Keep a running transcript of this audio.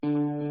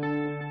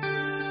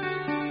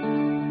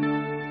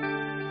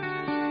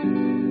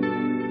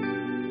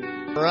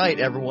right,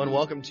 everyone.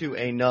 Welcome to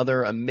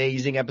another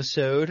amazing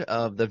episode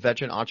of the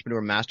Veteran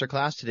Entrepreneur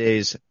Masterclass.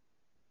 Today's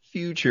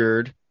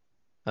featured,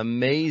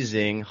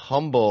 amazing,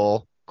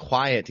 humble,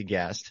 quiet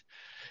guest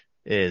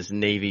is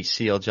Navy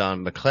SEAL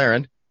John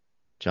MacLaren.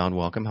 John,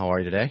 welcome. How are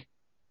you today?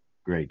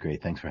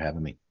 Great. Thanks for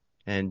having me.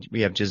 And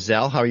we have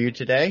Giselle. How are you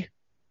today?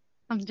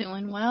 I'm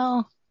doing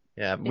well.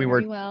 Yeah,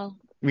 Very well.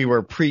 We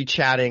were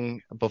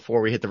pre-chatting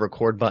before we hit the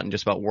record button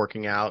just about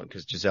working out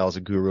because Giselle's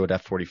a guru at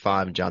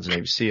F-45 and John's a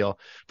Navy SEAL.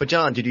 But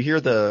John, did you hear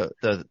the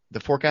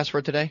forecast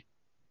for today?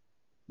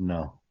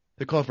 No.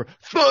 They call for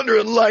thunder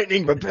and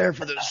lightning, prepare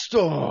for the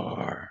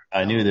storm.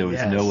 I knew there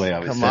was no way I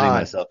was setting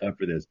myself up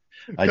for this.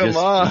 I just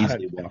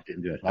easily walked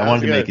into it. I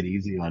wanted to make it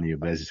easy on you,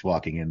 but I was just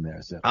walking in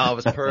there. So. Oh, it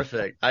was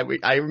perfect.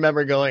 I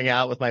remember going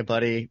out with my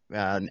buddy,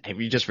 and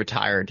we just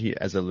retired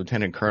as a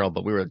lieutenant colonel,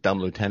 but we were dumb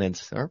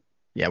lieutenants.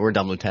 We're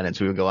dumb lieutenants.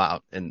 We would go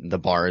out in the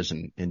bars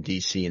in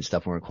DC and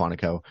stuff when we were in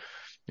Quantico,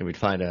 and we'd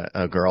find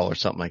a girl or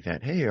something like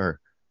that. Hey, are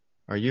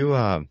you,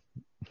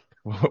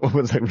 what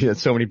was like, we had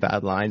so many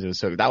bad lines.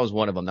 That was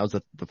one of them. That was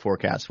the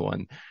forecast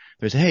one.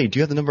 They said, hey, do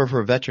you have the number for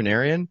a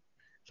veterinarian?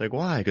 It's like,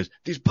 why? Because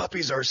these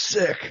puppies are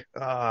sick.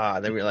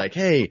 Then we're like,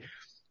 hey, do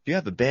you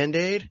have a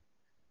Band-Aid?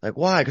 Like,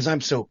 why? Because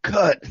I'm so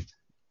cut.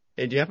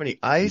 Hey, do you have any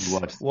ice?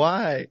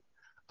 Why?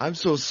 I'm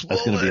so swollen.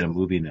 That's going to be in a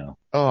movie now.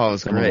 Oh, it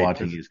was Someone great.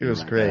 watching It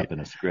was great. Up in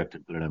a script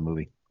and put it in a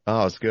movie.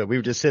 Oh, it's good. We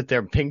would just sit there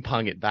and ping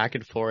pong it back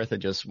and forth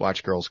and just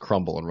watch girls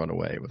crumble and run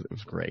away. It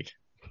was great.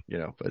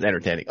 But it's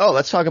entertaining. Oh,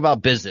 let's talk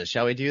about business.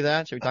 Shall we do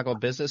that? Shall we talk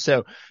about business?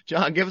 So,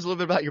 John, give us a little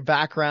bit about your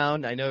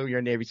background. I know you're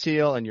a Navy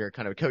SEAL and you're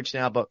kind of a coach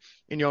now, but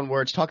in your own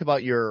words, talk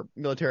about your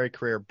military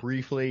career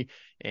briefly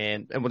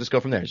and we'll just go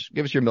from there. Just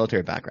give us your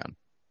military background.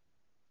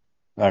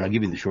 All right, I'll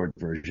give you the short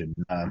version.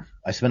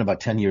 I spent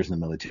about 10 years in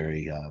the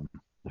military.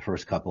 The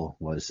first couple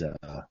was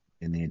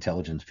in the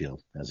intelligence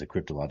field as a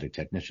cryptologic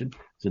technician. I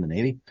was in the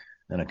Navy.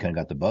 Then I kind of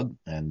got the bug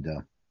and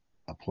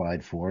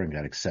applied for and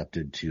got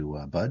accepted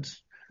to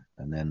BUDS.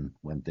 And then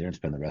went there and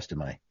spent the rest of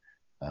my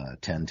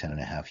 10 and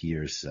a half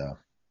years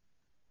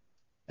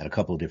at a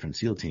couple of different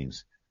SEAL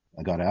teams.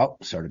 I got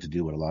out, started to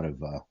do what a lot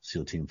of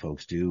SEAL team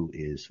folks do,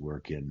 is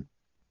work in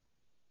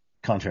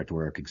contract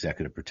work,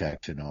 executive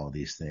protection, all of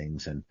these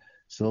things. And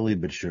slowly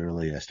but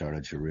surely, I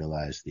started to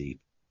realize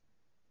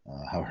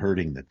how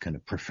hurting the kind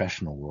of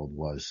professional world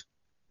was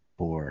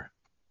for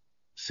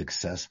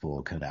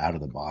successful kind of out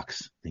of the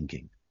box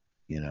thinking.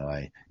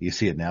 You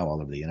see it now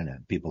all over the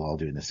internet, people all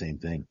doing the same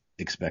thing,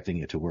 expecting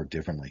it to work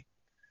differently,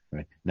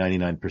 right?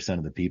 99%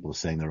 of the people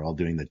saying they're all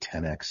doing the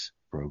 10X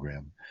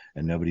program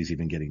and nobody's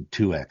even getting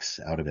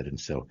 2X out of it. And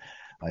so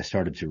I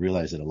started to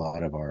realize that a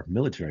lot of our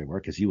military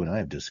work, as you and I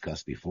have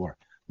discussed before,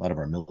 a lot of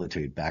our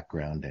military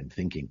background and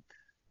thinking,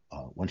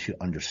 once you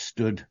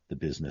understood the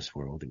business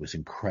world, it was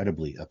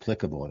incredibly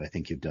applicable. And I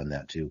think you've done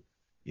that too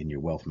in your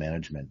wealth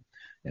management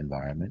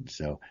environment.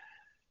 So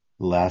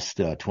the last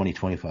 20,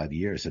 25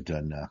 years, I've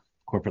done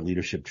corporate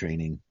leadership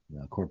training,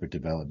 corporate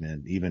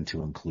development, even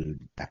to include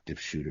active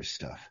shooter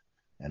stuff.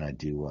 And I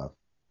do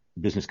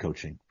business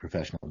coaching,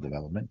 professional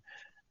development.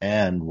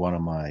 And one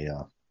of my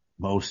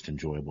most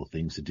enjoyable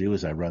things to do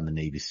is I run the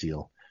Navy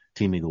SEAL,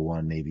 Team Eagle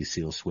One, Navy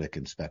SEAL, SWCC,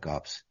 and Spec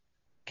Ops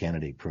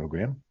candidate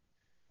program.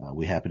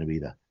 We happen to be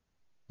the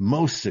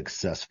most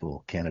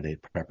successful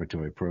candidate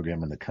preparatory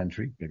program in the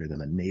country, bigger than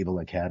the Naval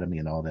Academy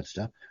and all that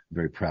stuff. I'm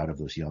very proud of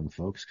those young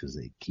folks because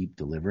they keep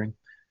delivering.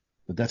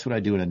 But that's what I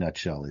do in a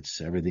nutshell.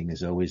 Everything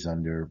is always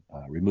under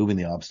removing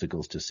the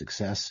obstacles to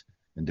success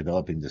and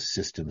developing the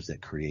systems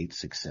that create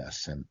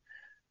success. And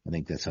I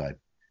think that's how I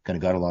kind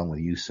of got along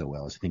with you so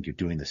well. I think you're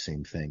doing the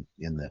same thing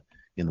in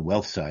the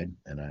wealth side,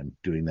 and I'm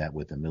doing that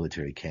with the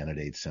military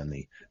candidates on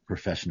the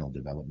professional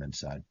development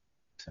side.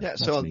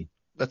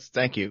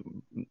 Thank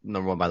you.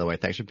 Number one, by the way,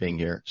 thanks for being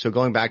here. So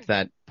going back to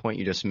that point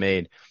you just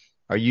made,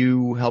 are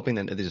you helping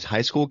these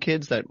high school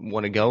kids that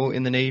want to go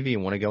in the Navy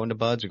and want to go into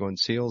BUDS or go in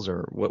SEALs,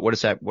 or what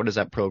is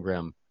that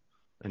program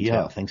entail?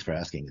 Yeah, thanks for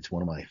asking. It's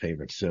one of my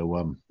favorites. So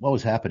what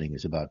was happening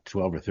is about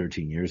 12 or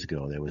 13 years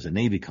ago, there was a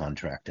Navy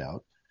contract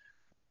out.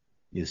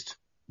 It's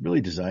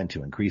really designed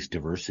to increase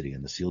diversity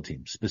in the SEAL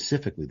teams,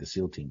 specifically the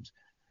SEAL teams.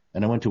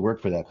 And I went to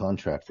work for that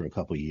contract for a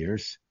couple of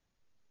years.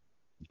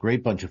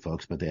 Great bunch of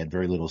folks, but they had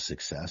very little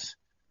success.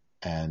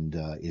 And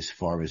as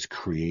far as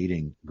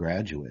creating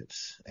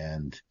graduates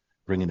and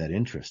bringing that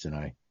interest, and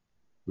I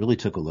really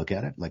took a look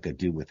at it like I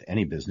do with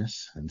any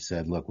business and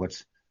said, look,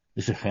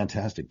 these are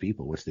fantastic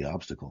people. What's the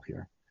obstacle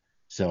here?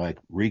 So I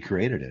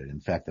recreated it.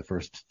 In fact, the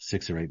first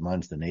 6 or 8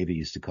 months, the Navy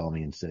used to call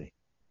me and say,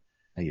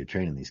 hey, you're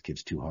training these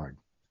kids too hard.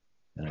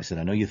 And I said,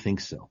 I know you think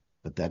so,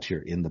 but that's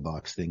your in the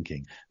box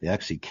thinking. They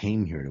actually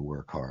came here to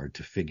work hard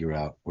to figure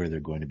out where they're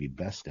going to be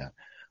best at.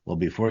 Well,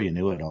 before you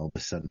knew it, all of a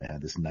sudden they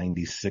had this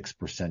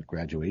 96%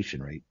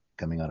 graduation rate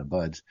coming out of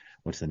BUDS,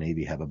 which the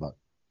Navy have about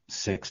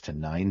 6 to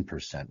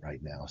 9% right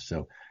now.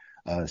 So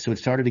it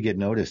started to get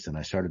noticed, and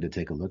I started to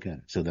take a look at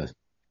it.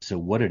 So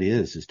what it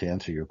is to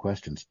answer your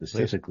question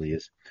specifically,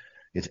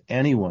 it's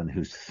anyone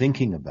who's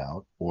thinking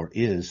about or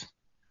is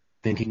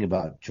thinking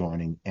about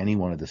joining any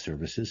one of the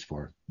services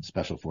for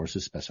special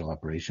forces, special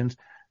operations,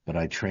 but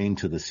I train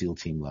to the SEAL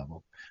team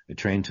level. I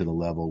train to the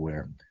level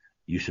where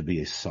you should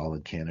be a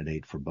solid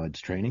candidate for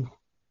BUDS training,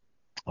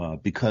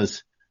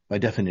 because by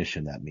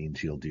definition, that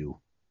means you'll do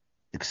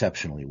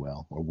exceptionally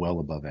well or well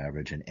above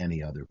average in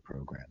any other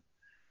program.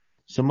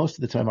 So most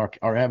of the time,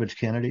 our average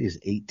candidate is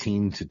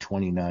 18 to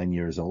 29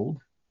 years old.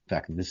 In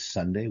fact, this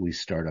Sunday, we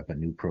start up a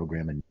new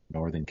program in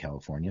Northern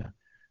California.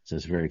 So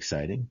it's very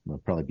exciting. There'll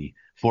probably be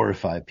 4 or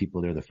 5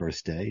 people there the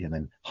first day and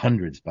then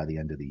hundreds by the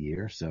end of the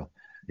year. So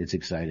it's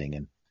exciting.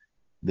 And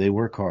they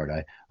work hard.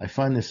 I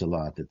find this a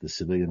lot, that the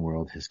civilian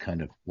world has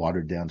kind of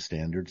watered down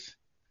standards.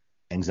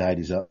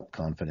 Anxiety's up,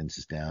 confidence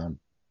is down.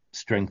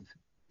 Strength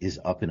is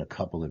up in a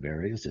couple of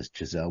areas, as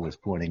Giselle was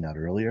pointing out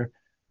earlier.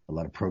 A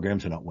lot of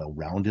programs are not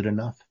well-rounded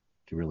enough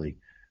to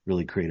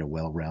really create a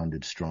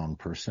well-rounded, strong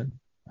person,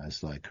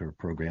 as like her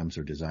programs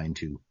are designed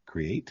to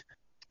create.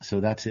 So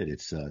that's it.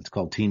 It's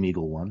called Team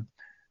Eagle One.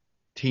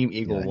 Team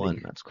Eagle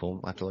One. That's cool.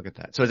 I'll have to look at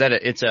that. So is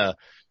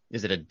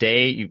it a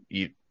day?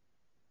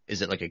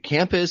 Is it like a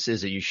campus?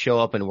 Is it you show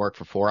up and work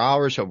for 4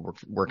 hours or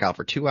work out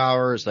for 2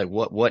 hours? Like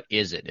what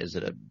is it? Is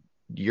it a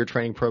year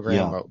training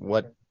program or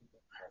what?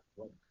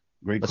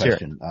 Great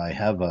question. I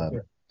have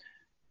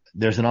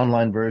there's an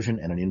online version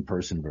and an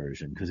in-person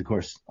version, because of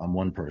course I'm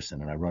one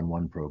person and I run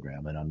one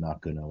program, and I'm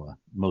not going to,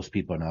 most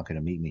people are not going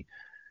to meet me.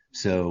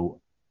 So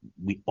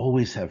we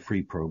always have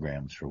free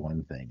programs, for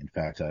one thing. In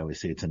fact, I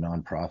always say it's a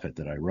nonprofit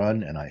that I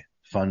run, and I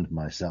fund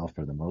myself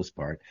for the most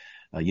part.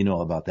 You know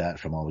all about that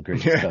from all the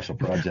great special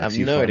projects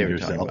you fund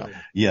yourself.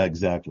 Yeah,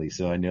 exactly.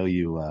 So I know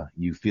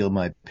you feel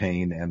my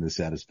pain and the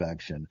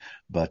satisfaction,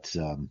 but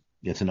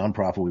it's a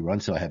nonprofit we run.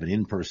 So I have an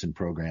in-person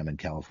program in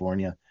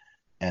California,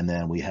 and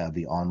then we have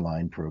the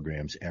online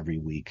programs every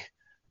week.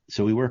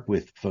 So we work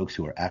with folks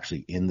who are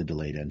actually in the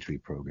delayed entry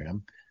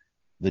program.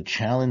 The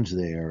challenge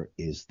there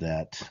is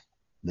that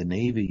the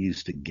Navy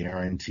used to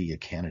guarantee a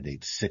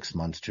candidate 6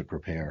 months to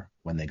prepare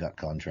when they got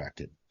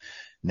contracted.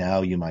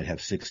 Now you might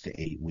have 6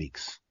 to 8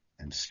 weeks,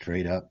 and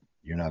straight up,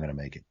 you're not going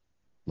to make it.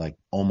 Like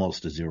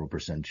almost a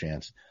 0%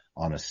 chance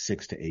on a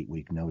 6 to 8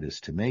 week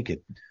notice to make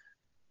it.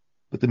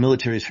 But the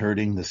military is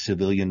hurting. The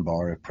civilian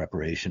bar of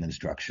preparation and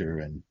structure,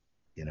 and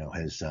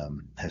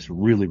has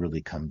really,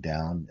 really come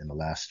down in the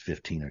last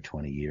 15 or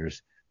 20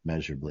 years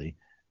measurably.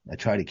 I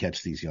try to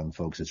catch these young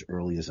folks as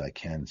early as I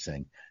can,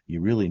 saying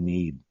you really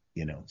need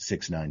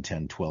 6, 9,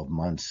 10, 12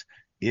 months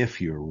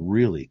if you're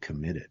really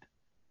committed.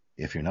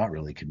 If you're not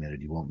really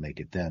committed, you won't make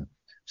it then.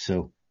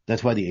 So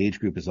that's why the age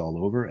group is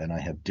all over, and I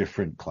have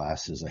different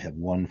classes. I have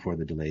one for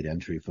the delayed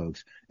entry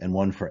folks and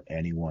one for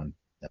anyone.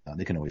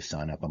 They can always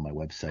sign up on my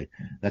website.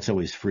 That's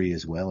always free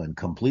as well and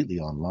completely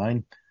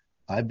online.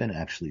 I've been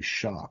actually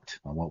shocked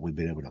on what we've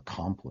been able to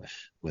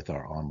accomplish with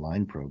our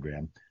online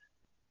program.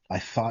 I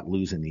thought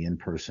losing the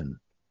in-person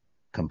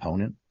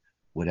component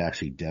would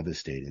actually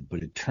devastate it,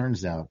 but it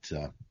turns out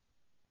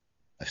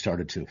I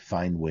started to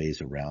find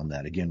ways around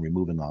that. Again,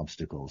 removing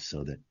obstacles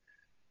so that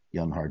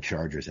young hard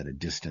chargers at a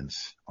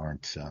distance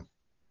aren't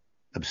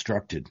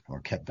obstructed or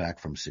kept back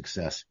from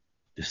success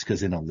just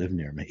because they don't live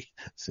near me.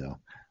 So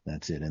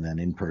that's it. And then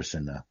in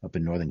person up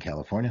in Northern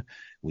California,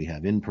 we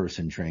have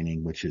in-person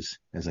training, which is,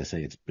 as I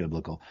say, it's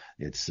biblical.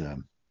 It's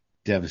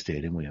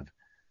devastating. We have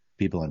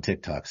people on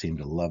TikTok seem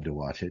to love to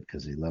watch it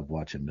because they love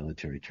watching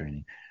military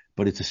training.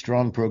 But it's a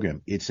strong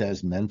program. It's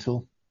as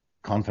mental,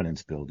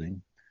 confidence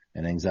building,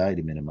 and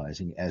anxiety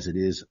minimizing as it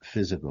is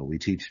physical. We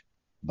teach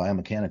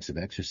biomechanics of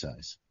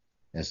exercise,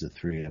 as the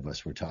three of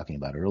us were talking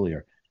about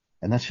earlier.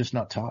 And that's just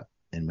not taught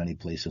in many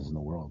places in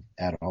the world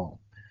at all.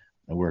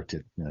 I worked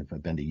at,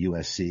 I've been to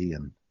USC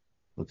and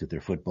looked at their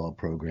football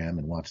program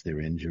and watched their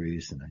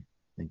injuries. And I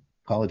think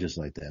colleges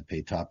like that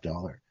pay top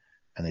dollar,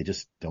 and they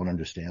just don't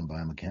understand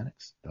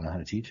biomechanics, don't know how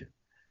to teach it.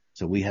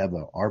 So we have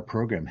our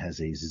program has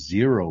a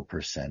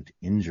 0%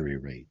 injury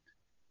rate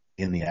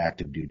in the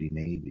active duty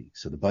Navy.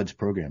 So the BUDS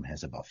program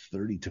has about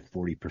 30 to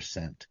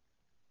 40%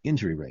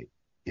 injury rate.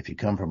 If you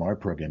come from our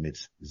program,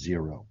 it's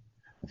 0.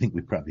 I think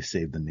we probably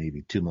saved the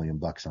Navy $2 million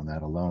on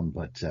that alone,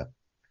 but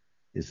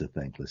it's a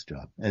thankless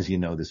job. As you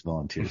know, this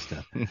volunteer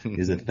stuff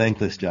is a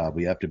thankless job.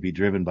 We have to be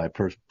driven by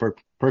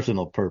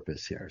personal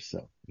purpose here.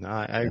 So no,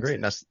 I agree.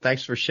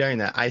 Thanks for sharing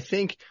that. I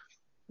think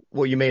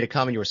you made a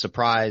comment, you were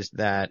surprised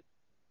that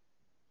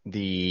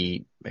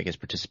the,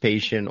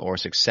 participation or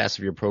success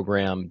of your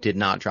program did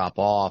not drop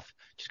off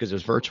just because it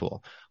was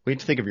virtual. We have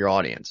to think of your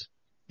audience.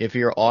 If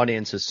your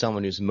audience is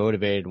someone who's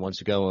motivated, wants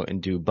to go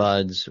and do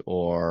BUDS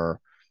or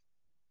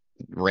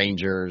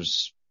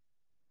Rangers,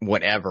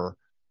 whatever,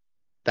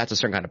 that's a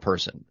certain kind of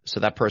person. So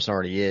that person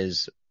already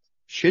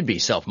should be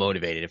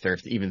self-motivated if they're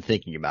even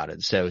thinking about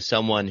it. So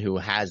someone who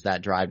has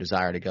that drive,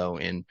 desire to go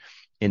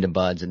into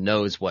BUDS and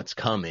knows what's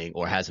coming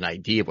or has an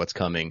idea of what's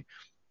coming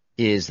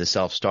is the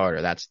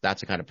self-starter. That's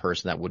the kind of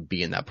person that would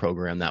be in that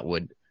program that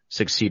would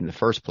succeed in the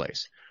first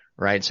place,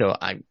 right? So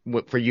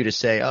for you to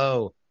say,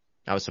 oh,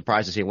 I was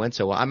surprised to see it went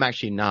so well, I'm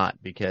actually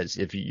not, because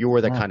if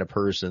you're the kind of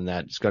person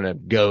that's going to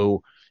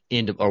go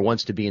into or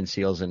wants to be in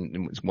SEALs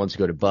and wants to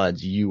go to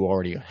BUDS, you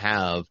already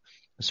have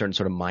a certain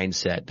sort of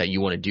mindset that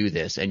you want to do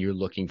this, and you're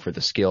looking for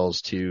the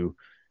skills to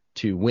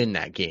to win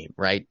that game,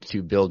 right?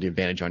 To build the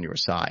advantage on your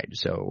side.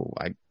 So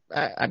I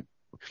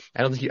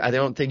I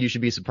don't think you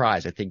should be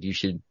surprised. I think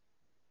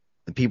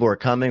the people who are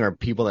coming are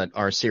people that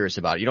are serious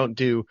about it. You don't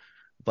do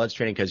buds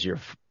training because you're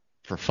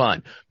for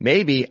fun.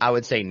 Maybe I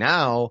would say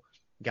now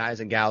guys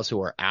and gals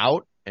who are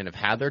out and have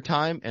had their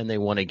time and they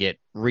want to get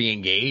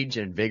re-engaged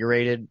and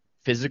invigorated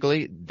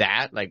physically,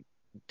 that like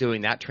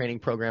doing that training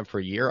program for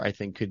a year, I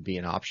think could be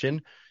an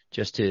option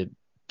just to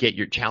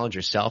challenge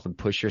yourself and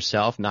push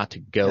yourself, not to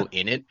go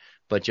in it,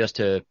 but just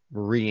to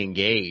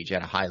re-engage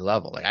at a high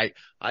level. Like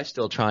I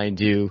still try and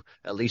do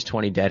at least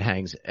 20 dead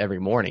hangs every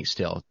morning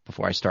still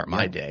before I start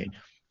my day.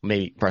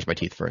 Maybe brush my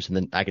teeth first, and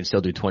then I can still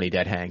do 20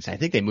 dead hangs. I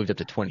think they moved up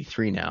to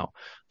 23 now,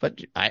 but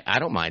I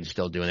don't mind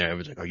still doing it.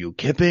 Everyone's like, are you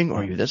kipping?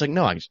 Or are you this? Like,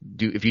 no,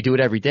 if you do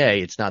it every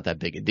day, it's not that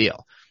big a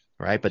deal.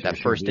 Right. But that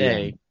first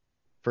day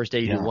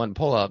you do one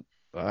pull up,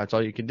 that's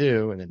all you can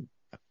do. And then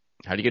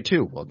how do you get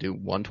two? Well, do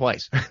one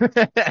twice.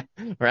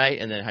 Right.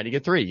 And then how do you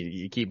get three?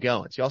 You keep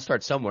going. So you all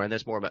start somewhere, and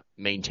that's more about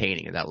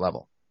maintaining at that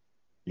level.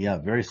 Yeah,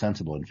 very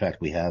sensible. In fact,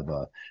 we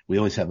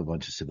always have a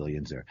bunch of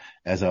civilians there.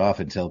 As I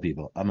often tell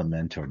people, I'm a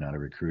mentor, not a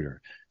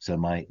recruiter. So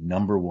my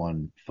number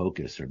one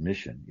focus or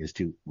mission is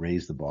to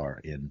raise the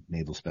bar in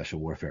naval special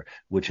warfare,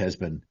 which has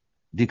been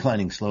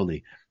declining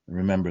slowly.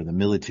 Remember, the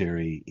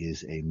military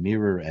is a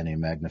mirror and a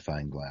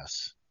magnifying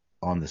glass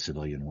on the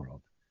civilian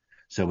world.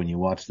 So when you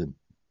watch the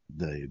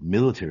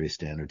military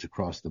standards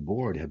across the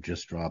board have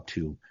just dropped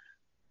to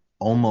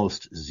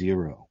almost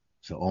zero.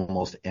 So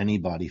almost any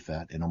body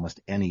fat and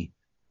almost any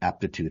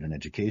aptitude and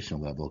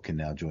educational level can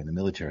now join the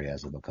military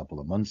as of a couple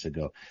of months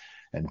ago.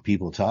 And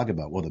people talk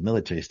about, well, the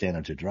military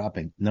standards are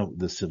dropping. No,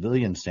 the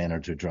civilian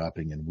standards are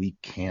dropping, and we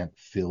can't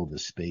fill the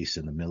space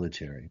in the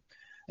military.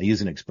 I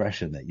use an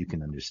expression that you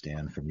can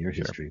understand from your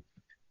history.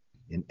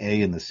 An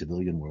A in the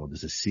civilian world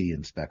is a C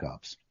in Spec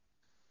Ops,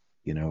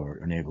 or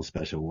naval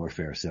special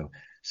warfare. So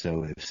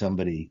if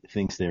somebody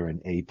thinks they're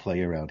an A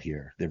player out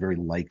here,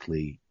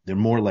 they're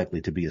more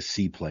likely to be a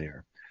C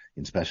player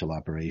in special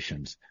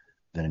operations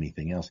than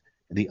anything else.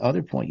 The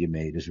other point you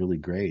made is really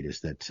great,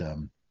 is that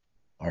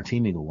our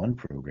Team Eagle One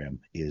program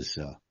is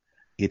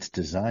it's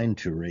designed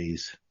to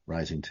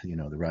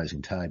the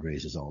rising tide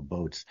raises all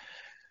boats.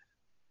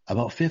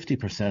 About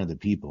 50% of the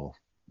people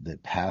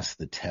that pass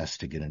the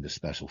test to get into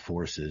special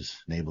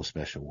forces, naval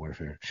special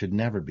warfare, should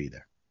never be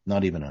there,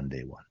 not even on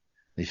day one.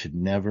 They should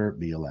never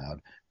be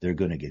allowed. They're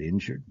going to get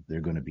injured.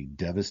 They're going to be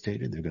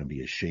devastated. They're going to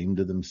be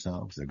ashamed of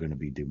themselves. They're going to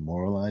be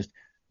demoralized.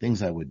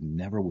 Things I would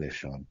never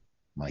wish on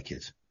my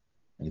kids.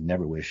 I would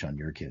never wish on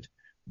your kids.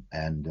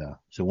 And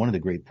so one of the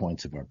great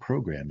points of our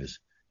program is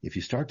if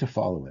you start to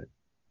follow it,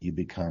 you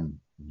become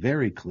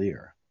very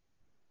clear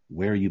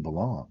where you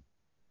belong.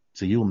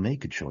 So you'll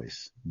make a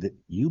choice that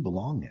you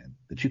belong in,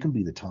 that you can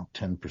be the top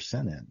 10%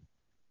 in,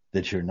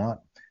 that you're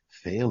not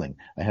failing.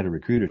 I had a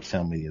recruiter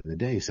tell me the other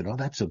day, he said, oh,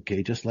 that's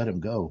okay. Just let them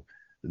go.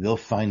 They'll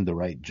find the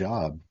right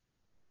job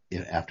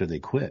after they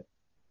quit.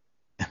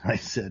 And I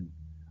said,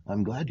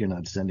 I'm glad you're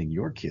not sending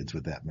your kids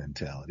with that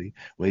mentality.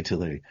 Wait till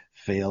they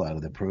fail out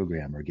of the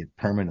program or get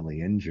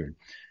permanently injured.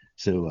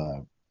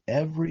 So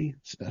every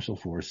special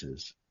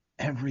forces,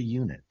 every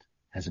unit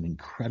has an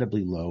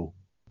incredibly low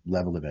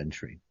level of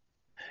entry.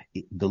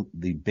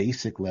 The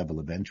basic level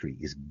of entry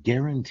is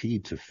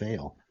guaranteed to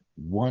fail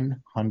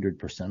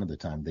 100% of the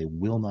time. They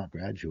will not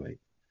graduate,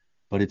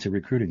 but it's a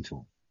recruiting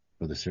tool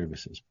for the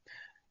services.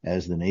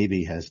 As the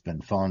Navy has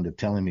been fond of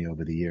telling me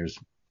over the years,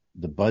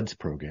 the BUDS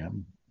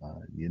program,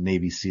 the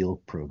Navy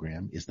SEAL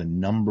program, is the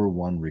number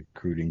one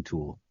recruiting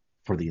tool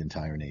for the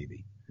entire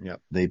Navy.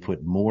 Yep. They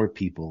put more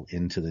people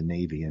into the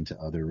Navy, into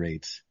other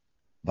rates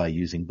by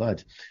using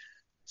BUDS.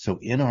 So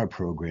in our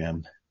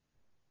program,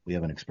 we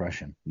have an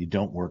expression: you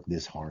don't work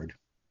this hard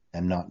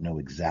and not know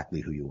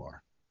exactly who you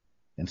are.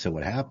 And so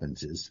what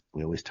happens is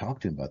we always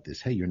talk to them about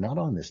this. Hey, you're not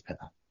on this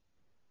path,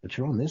 but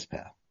you're on this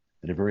path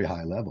at a very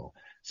high level.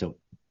 So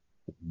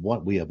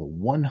we have a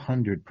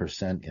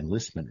 100%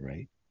 enlistment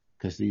rate,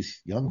 because these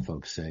young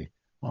folks say,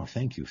 oh,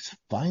 thank you.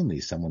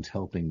 Finally, someone's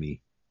helping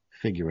me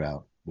figure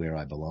out where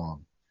I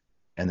belong.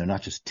 And they're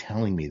not just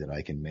telling me that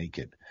I can make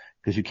it,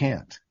 because you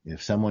can't.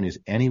 If someone is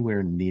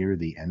anywhere near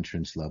the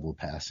entrance level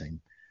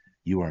passing,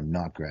 you are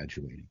not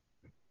graduating.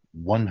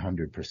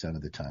 100%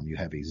 of the time, you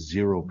have a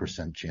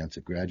 0% chance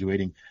of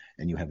graduating,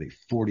 and you have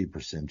a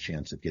 40%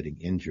 chance of getting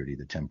injured,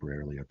 either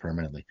temporarily or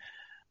permanently.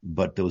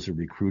 But those are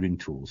recruiting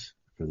tools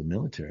for the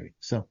military.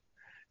 So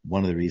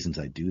one of the reasons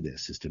I do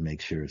this is to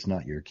make sure it's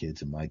not your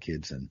kids and my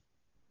kids and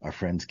our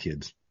friends'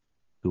 kids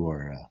who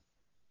are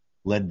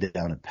led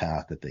down a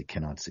path that they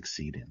cannot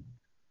succeed in.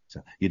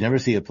 So you'd never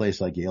see a place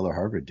like Yale or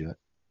Harvard do it,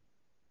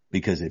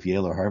 because if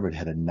Yale or Harvard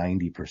had a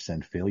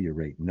 90% failure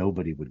rate,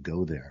 nobody would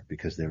go there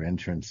because their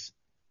entrance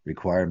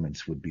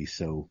requirements would be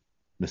so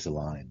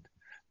misaligned.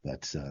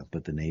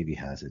 But the Navy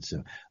has it.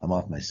 So I'm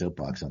off my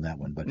soapbox on that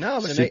one. But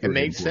no, but it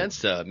makes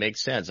sense. It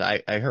makes sense.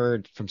 I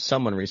heard from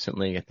someone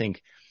recently, I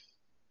think,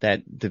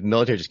 that the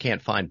military just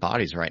can't find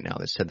bodies right now.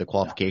 They said the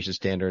qualification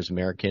standards,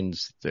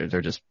 Americans,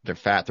 they're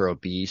fat, they're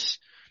obese.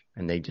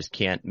 and they just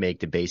can't make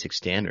the basic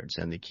standards,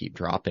 and they keep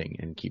dropping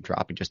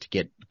just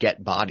to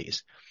get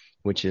bodies,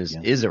 which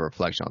is a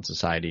reflection on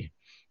society.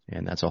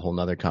 And that's a whole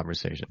nother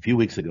conversation. A few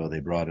weeks ago, they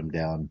brought them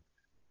down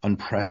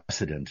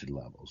unprecedented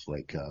levels.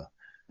 Like,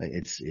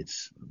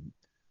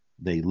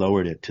 they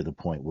lowered it to the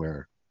point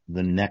where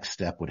the next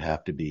step would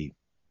have to be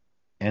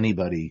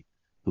anybody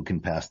who can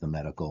pass the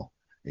medical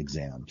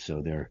exam.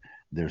 So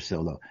they're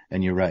so low.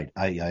 And you're right.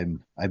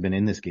 I've been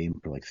in this game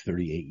for like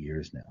 38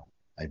 years now.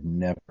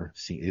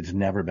 It's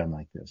never been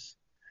like this.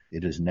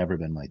 It has never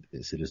been like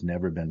this. It has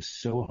never been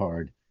so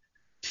hard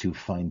to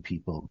find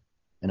people.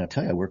 And I'll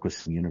tell you, I work with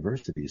some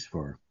universities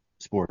for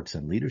sports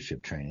and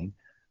leadership training.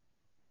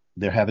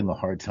 They're having a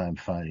hard time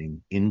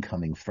finding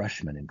incoming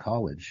freshmen in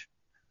college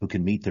who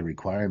can meet the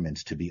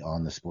requirements to be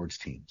on the sports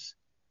teams.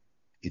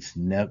 It's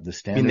never the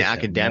standard. In the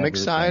academic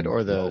side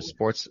or the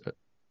sports?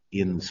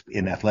 In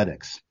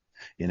athletics.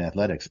 In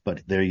athletics.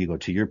 But there you go.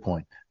 To your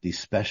point, the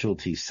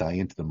specialty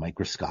science, the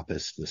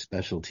microscopists, the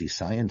specialty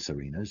science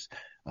arenas.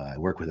 I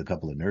work with a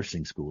couple of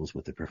nursing schools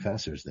with the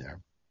professors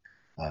there.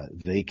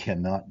 They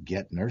cannot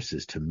get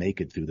nurses to make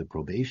it through the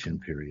probation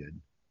period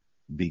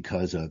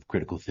because of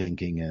critical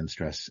thinking and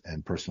stress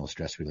and personal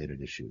stress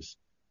related issues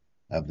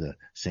of the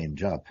same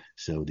job.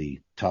 So the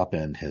top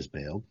end has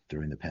bailed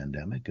during the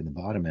pandemic, and the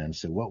bottom end.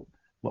 So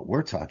what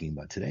we're talking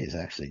about today is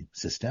actually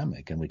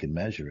systemic, and we can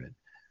measure it.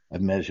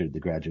 I've measured the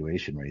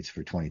graduation rates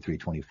for 23,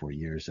 24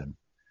 years, and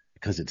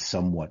because it's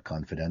somewhat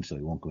confidential,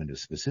 we won't go into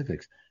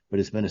specifics, but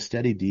it's been a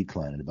steady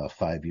decline. And about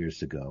 5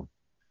 years ago,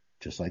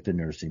 just like the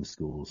nursing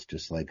schools,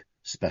 just like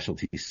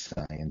specialty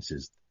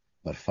sciences,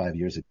 about 5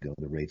 years ago,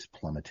 the rates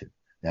plummeted.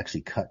 They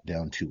actually cut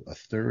down to a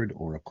third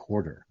or a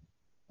quarter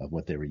of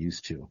what they were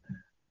used to.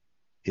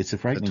 It's a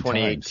frightening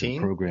time. So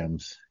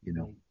programs,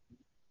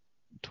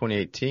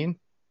 2018?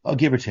 I'll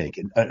give or take.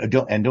 And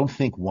don't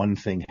think one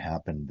thing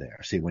happened there.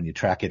 See, when you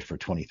track it for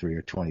 23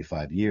 or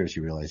 25 years,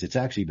 you realize it's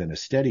actually been a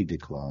steady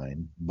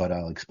decline. But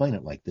I'll explain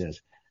it like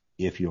this.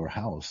 If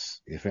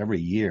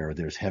every year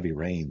there's heavy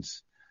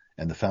rains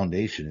and the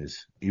foundation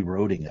is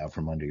eroding out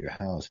from under your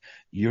house,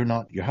 your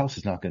house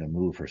is not going to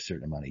move for a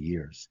certain amount of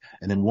years.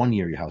 And then one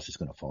year your house is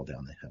going to fall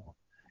down the hill.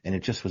 And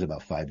it just was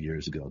about 5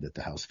 years ago that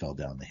the house fell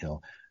down the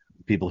hill.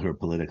 People who are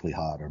politically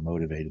hot or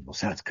motivated will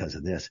say it's because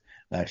of this.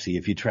 Actually,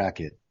 if you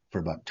track it for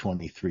about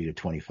 23 to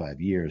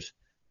 25 years,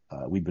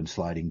 we've been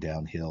sliding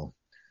downhill.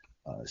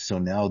 So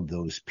now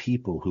those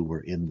people who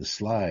were in the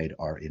slide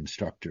are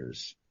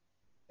instructors,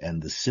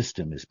 and the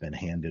system has been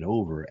handed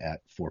over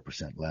at 4%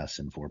 less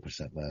and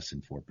 4% less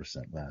and 4%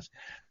 less.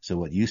 So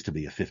what used to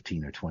be a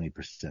 15 or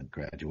 20%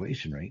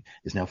 graduation rate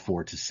is now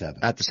 4 to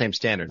 7. At the same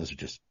standard.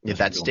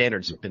 That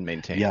standard's been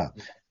maintained.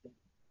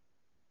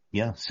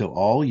 Yeah. So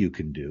all you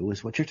can do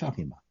is what you're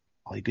talking about.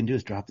 All you can do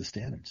is drop the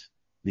standards,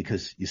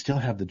 because you still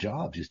have the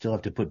jobs. You still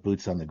have to put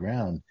boots on the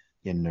ground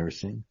in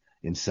nursing,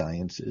 in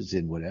sciences,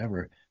 in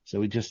whatever.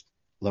 So we just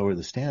lower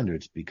the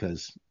standards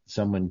because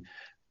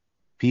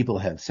people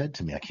have said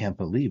to me, I can't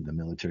believe the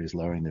military is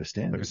lowering their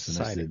standards.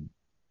 And I said,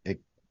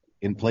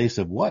 in place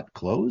of what?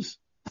 Close?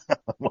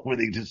 What were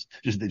they just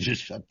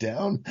shut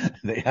down?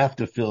 They have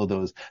to fill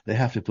those. They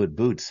have to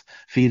put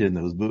feet in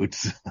those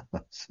boots.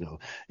 So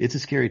it's a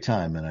scary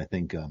time. And I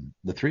think,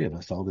 the three of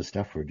us, all this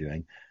stuff we're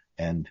doing,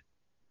 and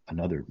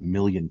another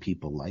million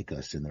people like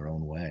us in their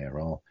own way are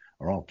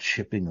all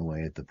chipping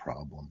away at the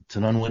problem. It's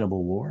an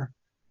unwinnable war,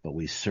 but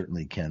we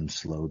certainly can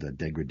slow the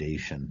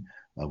degradation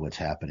of what's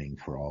happening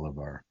for all of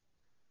our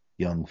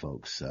young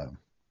folks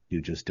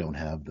who just don't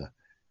have the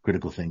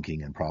critical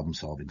thinking and problem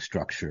solving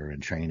structure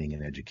and training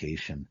and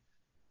education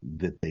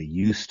that they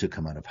used to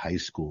come out of high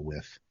school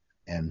with,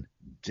 and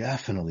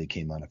definitely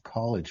came out of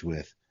college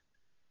with.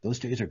 Those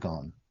days are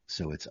gone.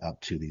 So it's up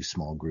to these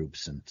small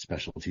groups and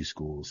specialty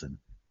schools and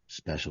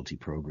specialty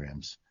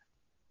programs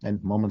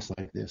and moments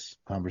like this,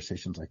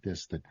 conversations like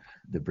this that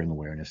bring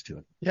awareness to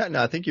it. Yeah,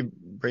 no, I think you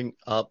bring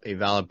up a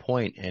valid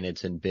point, and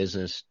it's in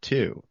business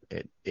too.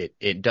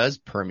 It does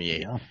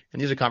permeate. Yeah. And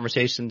these are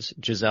conversations.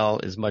 Giselle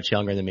is much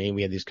younger than me.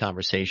 We have these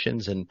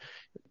conversations, and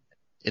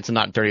it's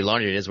not dirty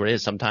laundry. It is what it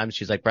is. Sometimes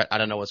she's like, Brett, I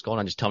don't know what's going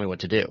on. Just tell me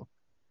what to do.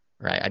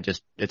 Right?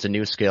 It's a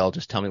new skill.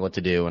 Just tell me what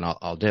to do and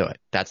I'll do it.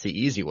 That's the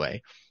easy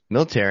way.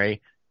 Military,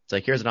 it's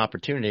like, here's an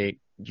opportunity.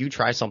 You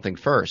try something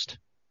first.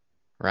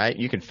 Right?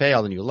 You can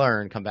fail, then you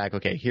learn, come back.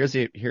 Okay, here's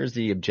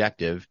the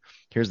objective.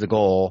 Here's the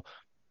goal.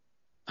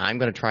 I'm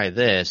going to try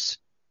this.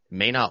 It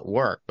may not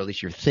work, but at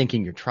least you're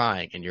thinking you're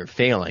trying and you're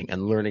failing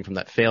and learning from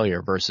that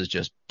failure versus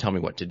just tell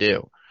me what to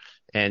do.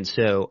 And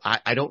so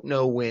I don't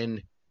know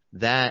when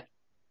that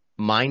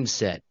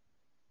mindset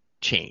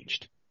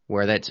changed,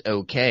 where that's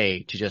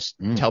okay to just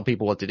tell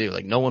people what to do.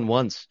 Like, no one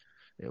wants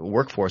a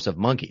workforce of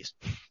monkeys.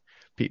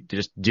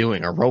 Just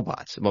doing or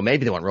robots. Well,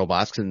 maybe they want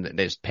robots and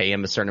they just pay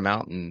them a certain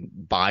amount and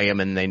buy them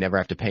and they never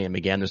have to pay them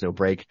again. There's no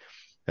break.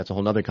 That's a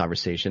whole nother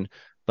conversation.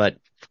 But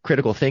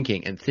critical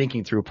thinking and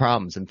thinking through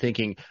problems and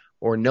thinking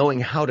or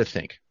knowing how to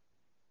think.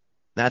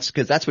 That's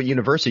what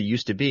university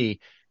used to be.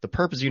 The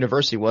purpose of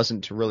university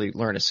wasn't to really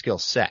learn a skill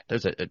set.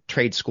 There's a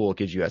trade school that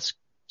gives you a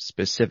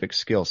specific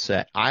skill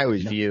set. I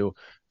always view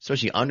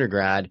especially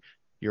undergrad,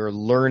 you're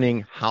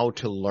learning how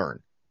to learn.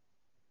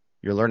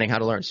 You're learning how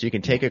to learn. So you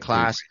can take a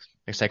class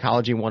like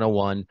Psychology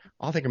 101.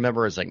 All I think I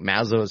remember is like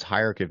Maslow's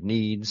hierarchy of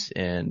needs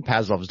and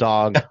Pavlov's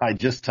dog. I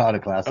just taught a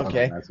class on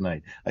Okay. it last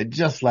night.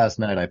 Last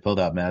night I pulled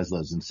out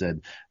Maslow's and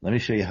said, let me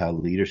show you how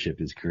leadership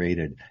is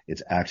created.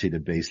 It's actually the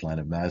baseline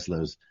of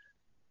Maslow's.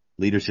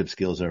 Leadership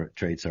skills or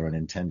traits are an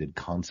intended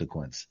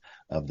consequence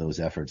of those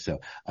efforts. So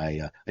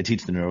I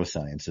teach the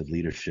neuroscience of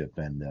leadership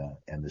and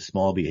the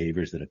small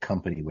behaviors that a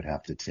company would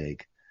have to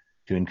take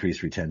to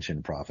increase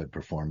retention, profit,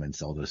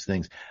 performance, all those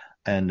things.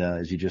 And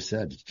as you just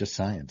said, it's just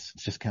science.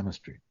 It's just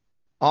chemistry.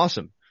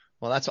 Awesome.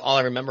 Well, that's all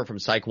I remember from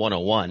Psych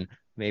 101.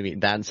 Maybe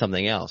that and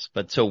something else.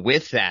 But so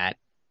with that,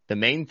 the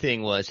main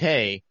thing was,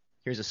 hey,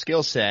 here's a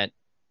skill set.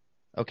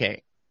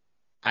 Okay,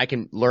 I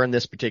can learn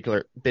this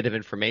particular bit of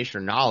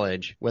information or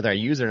knowledge. Whether I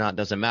use it or not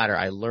doesn't matter.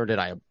 I learned it,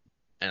 and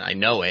I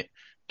know it.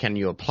 Can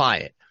you apply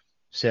it?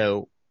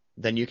 So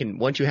then you can,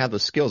 once you have the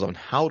skills on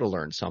how to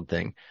learn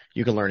something,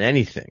 you can learn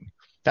anything.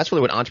 That's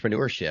really what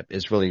entrepreneurship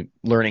is, really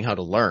learning how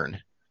to learn.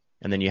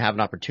 And then you have an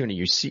opportunity.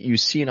 You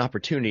see an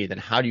opportunity. Then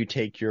how do you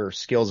take your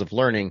skills of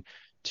learning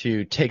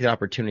to take that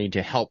opportunity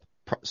to help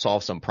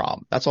solve some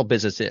problem? That's all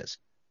business is.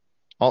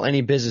 All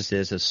any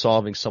business is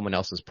solving someone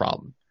else's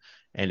problem.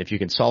 And if you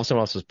can solve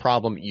someone else's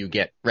problem, you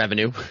get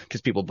revenue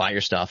because people buy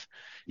your stuff.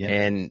 Yeah.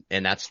 And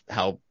that's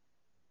how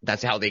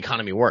the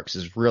economy works,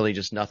 is really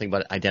just nothing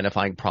but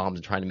identifying problems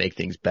and trying to make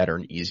things better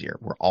and easier.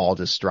 We're all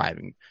just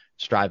striving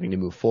to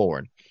move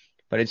forward.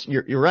 But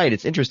you're right.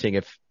 It's interesting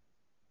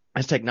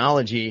as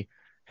technology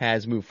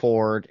has moved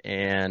forward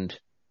and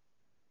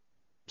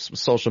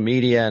social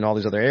media and all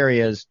these other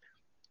areas,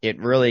 it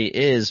really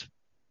is,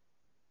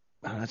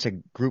 that's a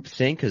group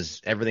think,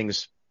 because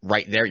everything's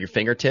right there at your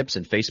fingertips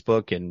and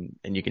Facebook,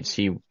 and you can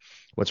see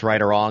what's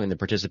right or wrong, and the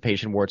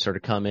participation awards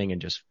started coming, and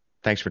just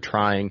thanks for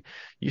trying. It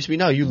used to be,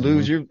 no, you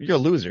lose, you're a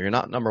loser. You're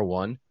not number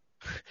one.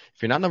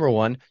 If you're not number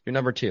one, you're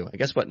number two. I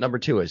guess what number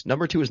two is?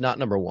 Number two is not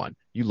number one.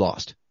 You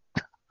lost.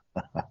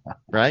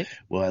 Right?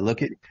 Well,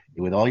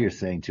 with all you're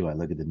saying too, I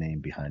look at the name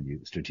behind you,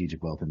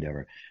 Strategic Wealth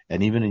Endeavor.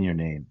 And even in your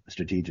name,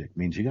 strategic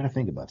means you got to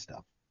think about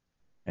stuff.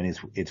 And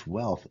it's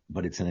wealth,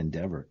 but it's an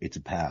endeavor. It's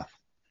a path.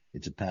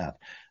 It's a path.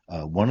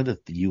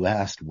 You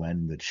asked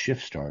when the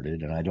shift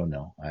started, and I don't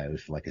know.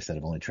 Like I said,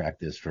 I've only tracked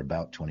this for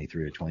about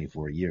 23 or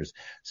 24 years,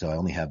 so I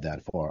only have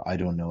that far. I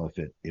don't know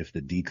if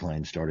the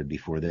decline started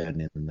before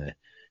then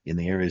in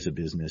the areas of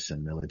business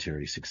and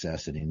military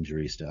success and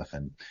injury stuff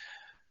and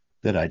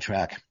that I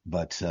track.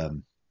 But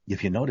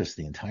if you notice,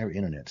 the entire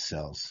internet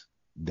sells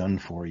done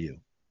for you.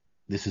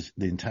 The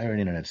entire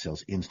internet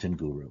sells instant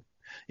guru.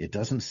 It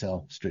doesn't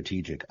sell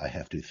strategic. I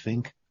have to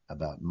think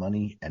about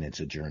money, and it's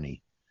a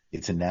journey.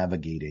 It's a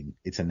navigation.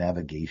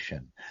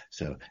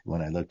 So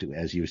when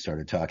as you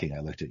started talking,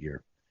 I looked at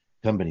your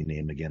company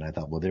name again. I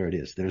thought, well, there it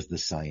is. There's the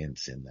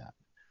science in that.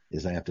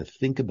 Is I have to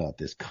think about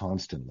this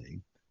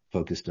constantly,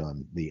 focused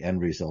on the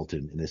end result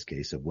in this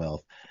case of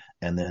wealth.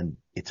 And then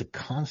it's a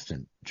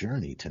constant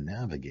journey to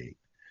navigate.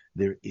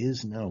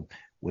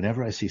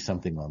 Whenever I see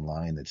something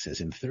online that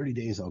says in 30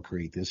 days, I'll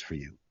create this for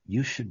you,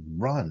 you should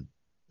run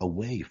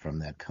away from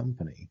that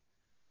company.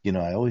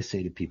 I always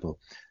say to people,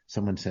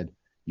 someone said,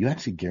 you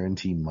actually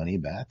guarantee money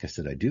back? I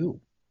said, I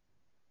do,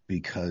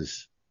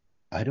 because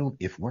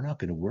if we're not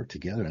going to work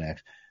together and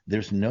act,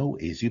 there's no,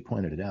 as you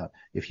pointed it out,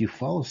 if you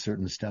follow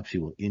certain steps,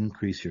 you will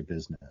increase your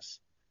business.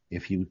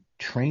 If you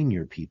train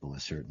your people a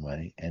certain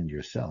way and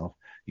yourself,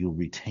 you'll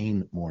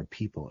retain more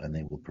people and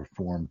they will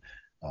perform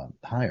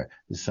higher.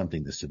 This is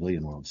something the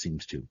civilian world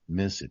seems to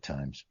miss at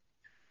times.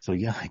 So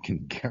yeah, I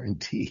can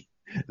guarantee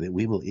that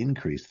we will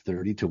increase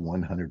 30 to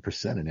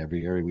 100% in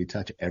every area we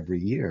touch every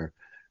year,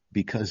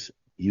 because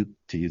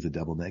to use a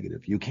double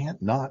negative, you can't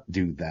not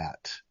do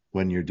that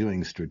when you're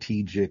doing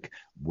strategic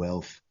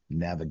wealth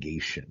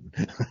navigation.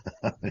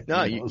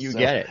 No, you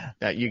get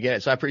it. You get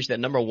it. So I appreciate that.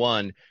 Number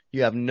one,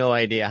 you have no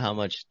idea how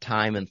much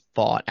time and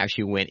thought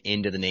actually went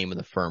into the name of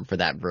the firm for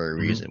that very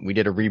reason. Mm-hmm. We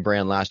did a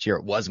rebrand last year.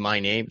 It was my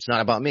name. It's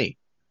not about me.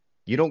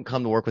 You don't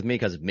come to work with me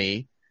because of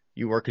me.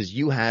 You work because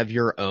you have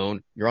you're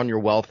on your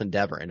wealth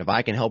endeavor. And if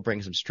I can help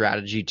bring some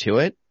strategy to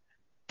it,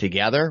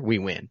 together, we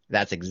win.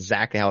 That's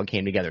exactly how it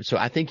came together. So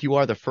I think you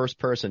are the first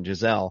person,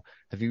 Giselle.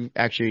 Have you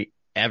actually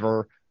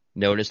ever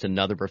noticed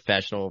another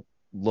professional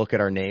look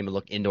at our name and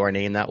look into our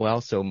name that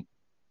well? So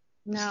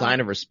No. Sign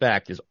of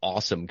respect is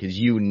awesome, because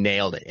you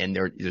nailed it. And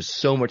there's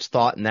so much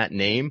thought in that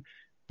name.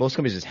 Most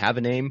companies just have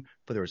a name,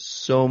 but there was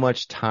so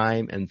much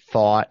time and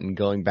thought and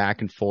going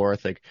back and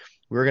forth. Like,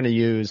 we were going to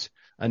use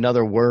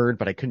another word,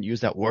 but I couldn't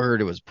use that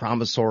word. It was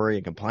promissory,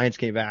 and compliance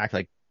came back.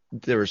 Like,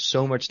 there was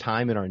so much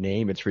time in our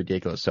name. It's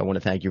ridiculous. So I want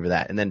to thank you for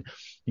that. And then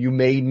you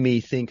made me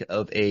think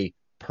of a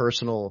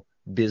personal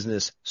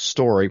business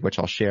story, which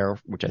I'll share,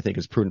 which I think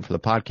is prudent for the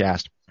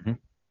podcast. Mm-hmm.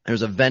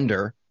 There's a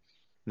vendor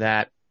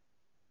that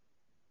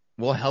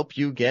will help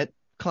you get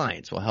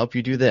clients. We'll help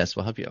you do this.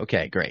 We'll help you.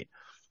 Okay, great.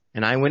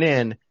 And I went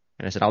in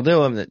and I said, I'll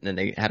do them. And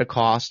they had a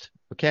cost.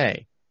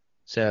 Okay.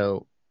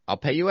 So I'll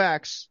pay you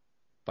X,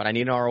 but I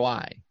need an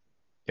ROI.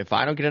 If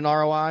I don't get an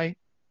ROI,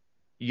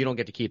 you don't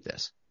get to keep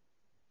this,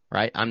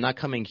 right? I'm not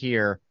coming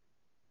here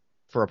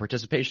for a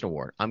participation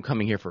award. I'm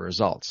coming here for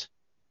results.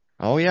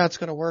 Oh yeah, it's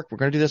going to work. We're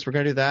going to do this. We're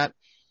going to do that.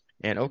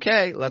 And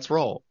okay, let's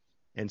roll.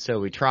 And so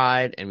we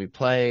tried and we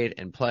played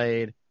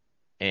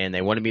and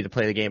they wanted me to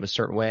play the game a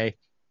certain way.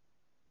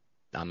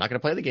 I'm not going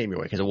to play the game your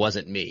way because it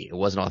wasn't me. It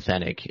wasn't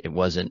authentic. It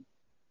wasn't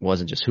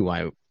just who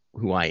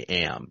I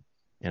am.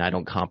 And I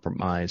don't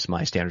compromise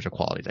my standards of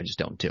quality. I just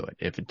don't do it.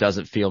 If it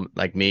doesn't feel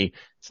like me,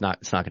 it's not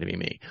going to be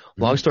me.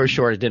 Long story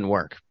short, it didn't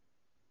work.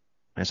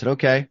 I said,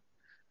 okay,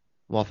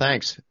 well,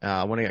 thanks.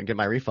 I want to get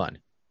my refund.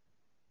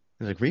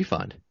 He's like,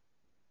 refund?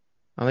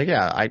 I'm like,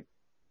 yeah,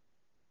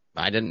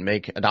 I didn't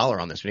make $1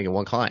 on this. We didn't get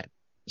one client.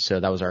 So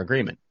that was our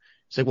agreement.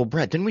 He's like, well,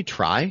 Brett, didn't we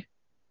try?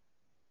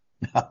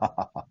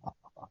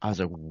 I was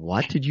like,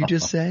 what did you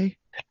just say?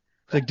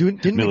 He's like,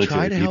 didn't we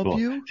try to help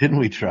you? Didn't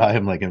we try?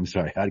 I'm like, I'm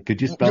sorry.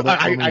 Could you spell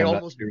that for me? I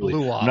almost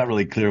blew up. I'm not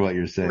really clear what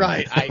you're saying.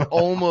 Right. I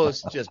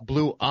almost just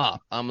blew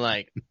up. I'm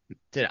like,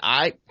 did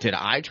I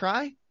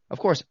try? Of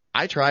course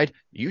I tried.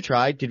 You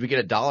tried. Did we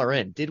get $1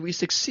 in? Did we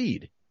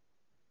succeed?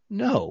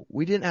 No,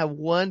 we didn't have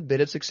one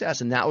bit of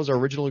success. And that was our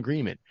original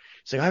agreement.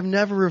 He's like, I've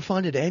never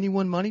refunded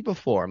anyone money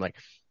before. I'm like,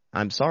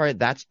 I'm sorry.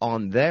 That's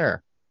on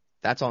them.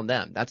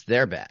 That's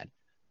their bad.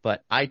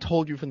 But I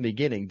told you from the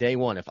beginning, day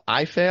one, if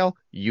I fail,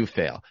 you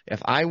fail.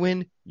 If I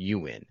win, you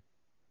win.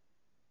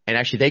 And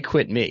actually they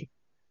quit me.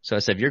 So I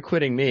said, if you're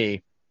quitting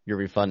me, you're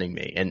refunding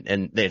me.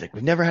 And they're like,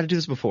 we've never had to do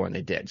this before. And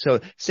they did. So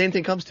same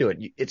thing comes to it.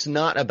 It's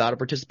not about a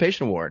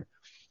participation award.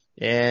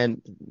 And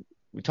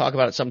we talk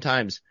about it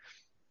sometimes.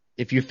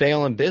 If you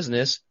fail in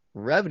business,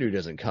 revenue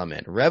doesn't come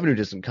in.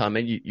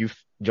 You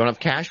don't have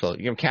cash flow.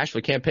 You have cash flow,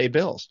 you can't pay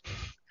bills.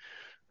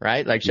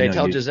 Right? Like, should I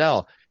tell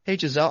Giselle, hey,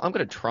 Giselle, I'm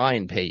going to try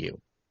and pay you.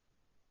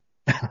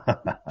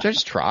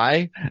 Just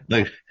try.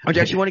 Or do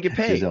you actually want to get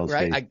paid? Giselle's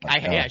right?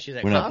 Yeah, she's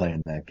like, we're not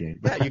playing that game.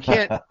 Yeah,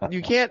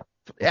 you can't,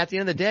 at the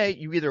end of the day,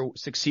 you either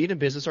succeed in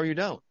business or you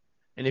don't.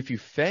 And if you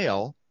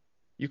fail,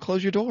 you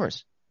close your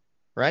doors.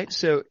 Right?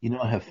 So,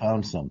 I have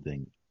found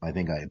something. I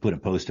think I put a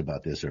post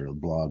about this or a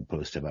blog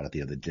post about it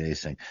the other day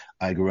saying,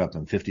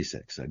 I'm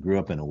 56. I grew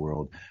up in a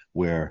world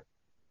where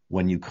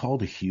when you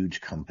called a huge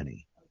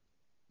company,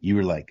 you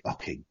were like,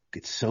 okay,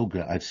 it's so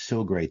good. It's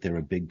so great. They're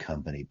a big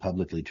company,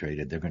 publicly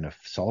traded. They're going to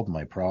solve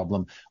my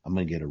problem. I'm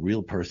going to get a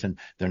real person.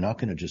 They're not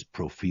going to just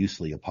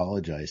profusely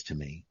apologize to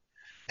me.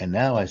 And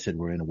now I said,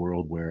 we're in a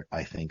world where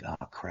I think,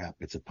 oh crap,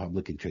 it's a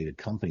publicly traded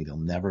company. They'll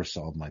never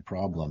solve my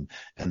problem.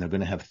 And they're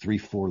going to have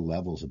 3-4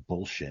 levels of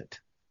bullshit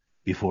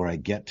before I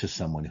get to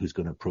someone who's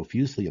going to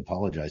profusely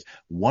apologize,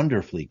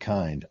 wonderfully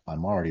kind.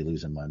 I'm already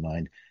losing my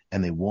mind,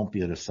 and they won't be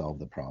able to solve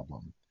the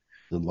problem.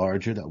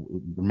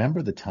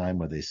 Remember the time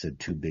where they said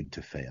too big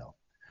to fail?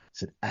 I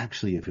said,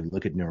 actually, if you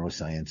look at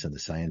neuroscience and the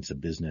science of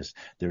business,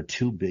 they're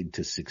too big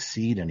to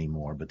succeed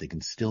anymore, but they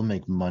can still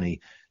make money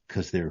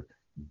because they're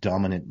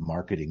dominant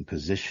marketing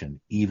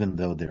position, even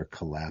though they're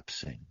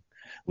collapsing.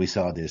 We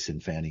saw this in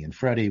Fannie and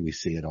Freddie. We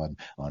see it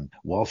on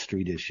Wall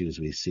Street issues.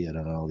 We see it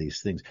on all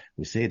these things.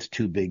 We say it's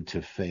too big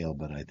to fail,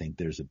 but I think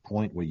there's a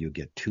point where you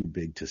get too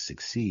big to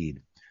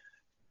succeed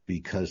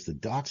because the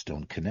dots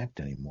don't connect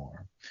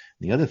anymore.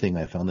 The other thing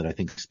I found that I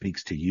think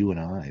speaks to you and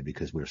I,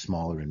 because we're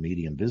smaller and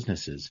medium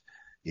businesses,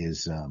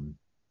 is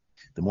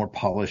the more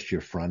polished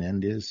your front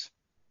end is,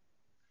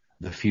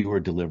 the fewer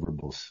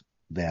deliverables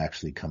they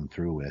actually come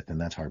through with, and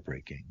that's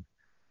heartbreaking.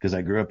 Because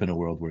I grew up in a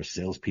world where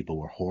salespeople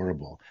were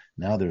horrible.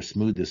 Now they're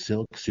smooth as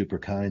silk, super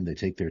kind, they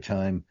take their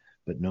time,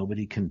 but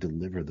nobody can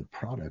deliver the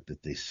product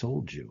that they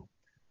sold you.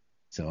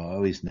 So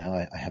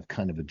I have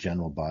kind of a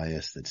general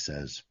bias that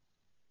says,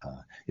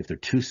 if they're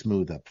too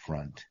smooth up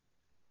front,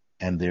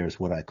 and there's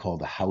what I call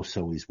the house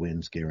always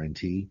wins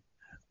guarantee,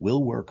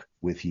 we'll work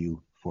with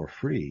you for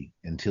free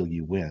until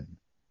you win.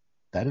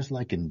 That is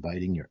like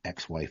inviting your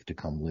ex-wife to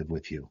come live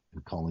with you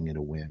and calling it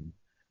a win.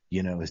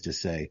 Is to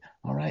say,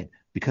 all right,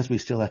 because we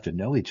still have to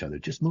know each other,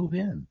 just move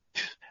in.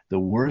 The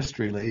worst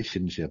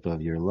relationship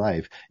of your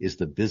life is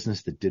the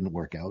business that didn't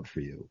work out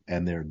for you.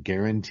 And their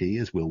guarantee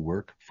is we'll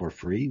work for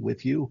free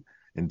with you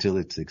until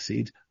it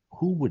succeeds.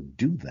 Who would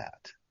do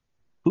that?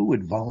 Who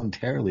would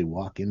voluntarily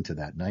walk into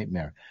that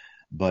nightmare?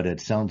 But it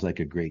sounds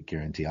like a great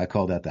guarantee. I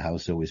call that the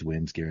house always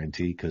wins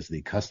guarantee because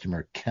the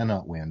customer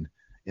cannot win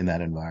in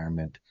that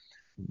environment,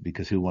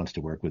 because who wants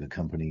to work with a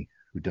company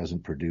who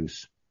doesn't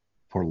produce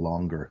for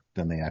longer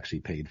than they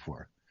actually paid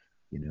for?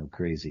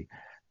 Crazy.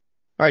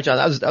 All right, John,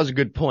 that was a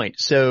good point.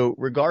 So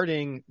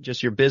regarding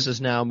just your business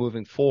now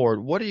moving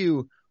forward, what are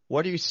you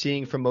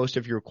seeing from most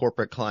of your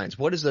corporate clients?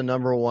 What is the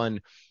number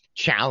one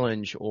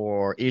challenge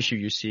or issue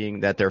you're seeing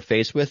that they're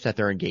faced with that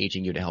they're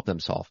engaging you to help them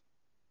solve?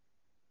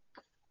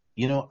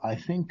 I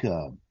think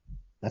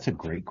that's a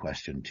great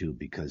question too,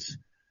 because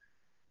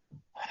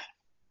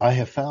I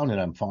have found, and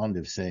I'm fond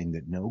of saying,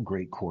 that no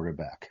great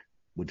quarterback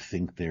would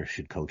think they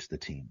should coach the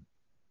team.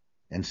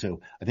 And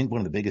so I think one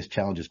of the biggest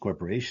challenges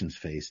corporations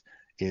face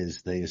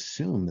is they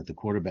assume that the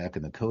quarterback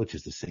and the coach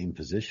is the same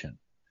position,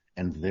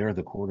 and they're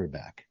the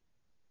quarterback.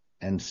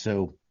 And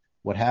so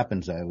what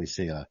happens, I always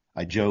say,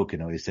 I joke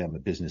and always say I'm a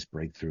business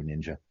breakthrough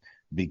ninja,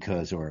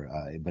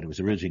 but it was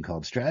originally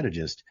called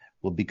strategist.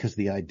 Well, because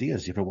the idea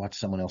is, you ever watch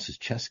someone else's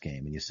chess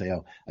game and you say,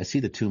 oh, I see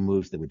the two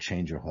moves that would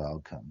change your whole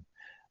outcome.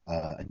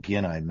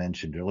 Again, I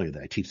mentioned earlier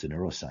that I teach the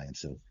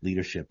neuroscience of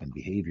leadership and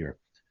behavior.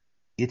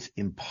 It's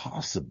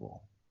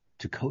impossible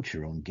to coach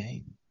your own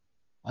game.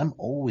 I'm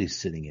always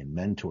sitting in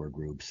mentor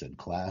groups and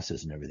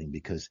classes and everything,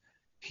 because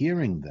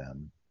hearing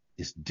them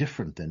is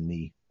different than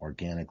me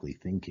organically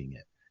thinking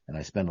it. And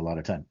I spend a lot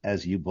of time,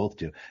 as you both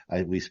do,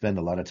 we spend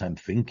a lot of time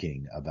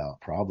thinking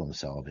about problem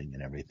solving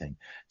and everything.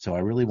 So I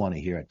really want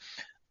to hear it.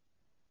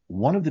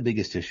 One of the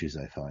biggest issues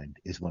I find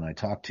is when I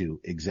talk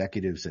to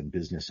executives and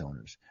business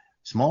owners.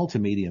 Small to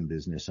medium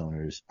business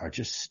owners are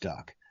just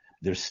stuck.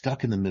 They're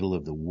stuck in the middle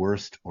of the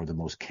worst or the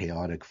most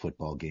chaotic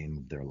football game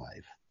of their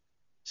life.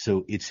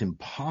 So it's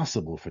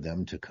impossible for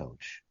them to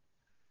coach.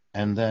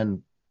 And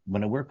then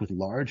when I work with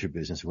larger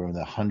business, where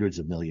the hundreds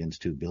of millions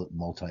to the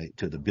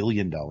 $1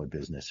 billion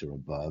business or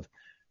above,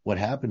 what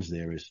happens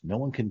there is no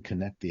one can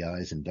connect the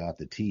I's and dot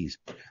the T's.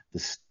 The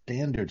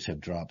standards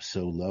have dropped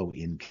so low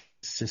in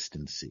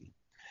consistency.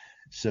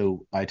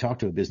 So I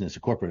talked to a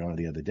corporate owner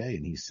the other day,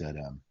 and he said,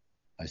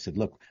 I said,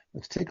 look,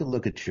 let's take a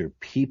look at your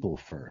people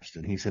first.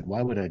 And he said,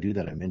 why would I do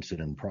that? I'm interested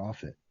in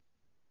profit.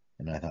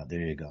 And I thought,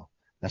 there you go.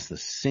 That's the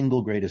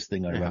single greatest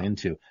thing I run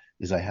into,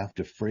 is I have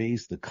to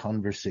phrase the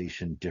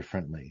conversation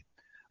differently.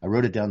 I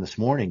wrote it down this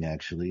morning,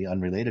 actually,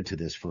 unrelated to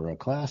this, for a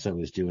class I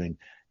was doing,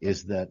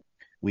 is that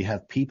we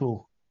have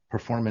people,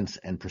 performance,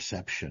 and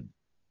perception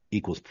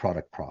equals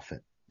product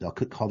profit. They'll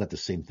call that the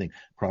same thing,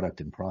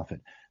 product and profit.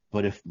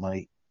 But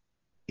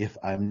if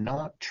I'm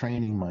not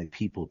training my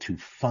people to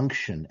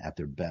function at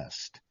their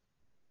best,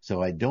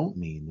 so I don't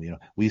mean,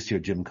 we used to hear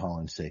Jim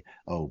Collins say,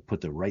 oh,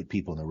 put the right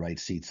people in the right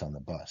seats on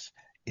the bus.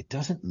 It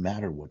doesn't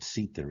matter what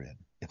seat they're in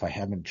if I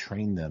haven't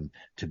trained them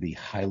to be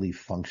highly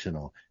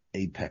functional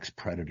apex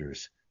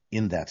predators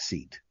in that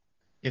seat.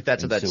 If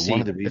that's what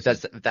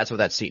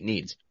that seat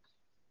needs.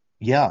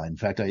 Yeah. In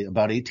fact,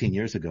 about 18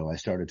 years ago, I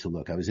started to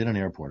look. I was in an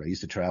airport. I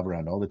used to travel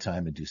around all the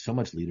time and do so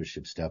much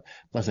leadership stuff.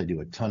 Plus I do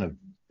at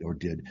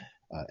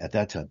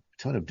that time,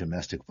 a ton of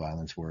domestic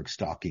violence work,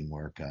 stalking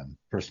work,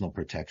 personal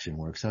protection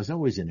work. So I was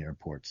always in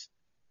airports.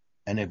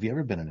 And have you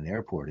ever been in an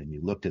airport and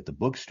you looked at the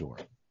bookstore?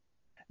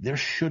 There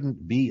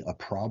shouldn't be a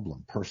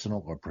problem,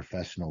 personal or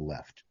professional,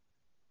 left,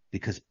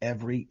 because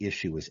every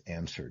issue is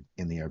answered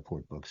in the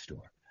airport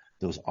bookstore.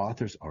 Those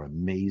authors are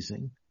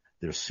amazing.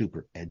 They're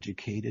super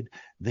educated.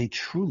 They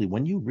truly,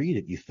 when you read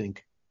it, you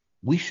think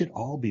we should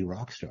all be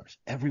rock stars,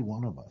 every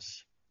one of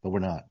us, but we're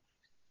not.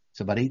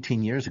 So about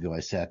 18 years ago,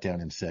 I sat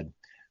down and said,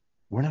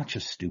 we're not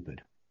just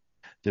stupid.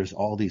 There's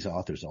all these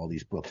authors, all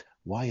these books.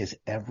 Why is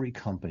every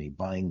company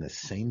buying the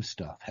same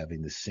stuff,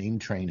 having the same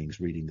trainings,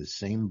 reading the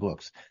same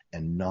books,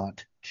 and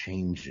not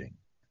changing?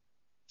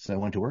 So I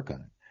went to work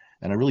on it.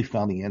 And I really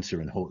found the answer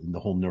in the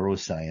whole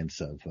neuroscience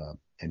of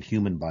and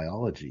human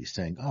biology,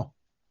 saying, oh,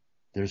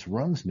 there's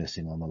rungs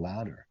missing on the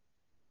ladder.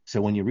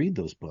 So when you read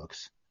those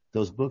books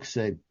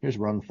say, here's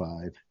rung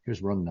 5,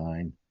 here's rung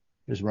 9,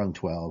 here's rung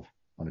 12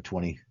 on a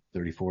 20,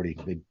 30, 40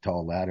 big,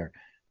 tall ladder.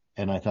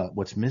 And I thought,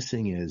 what's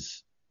missing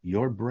is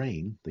your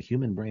brain, the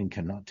human brain,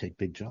 cannot take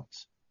big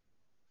jumps.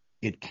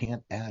 It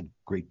can't add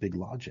great big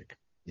logic.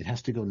 It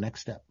has to go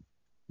next step,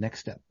 next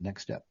step,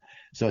 next step.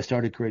 So I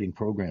started creating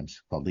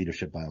programs called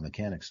Leadership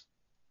Biomechanics.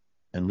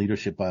 And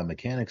Leadership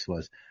Biomechanics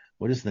was,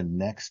 what is the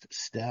next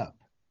step?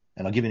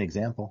 And I'll give you an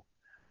example.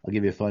 I'll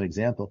give you a fun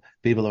example.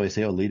 People always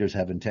say, oh, leaders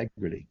have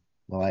integrity.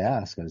 Well, I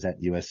was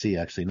at USC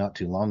actually not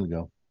too long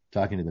ago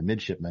talking to the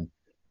midshipmen.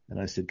 And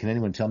I said, can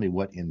anyone tell me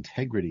what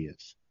integrity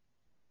is?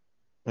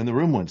 And the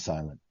room went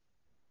silent.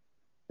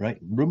 Right?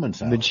 Room went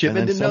silent.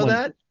 Midshipmen didn't know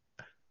that?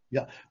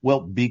 Yeah.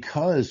 Well,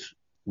 because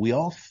we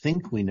all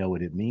think we know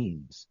what it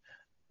means.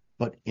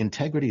 But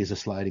integrity is a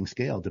sliding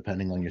scale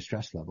depending on your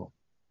stress level.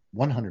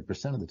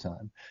 100% of the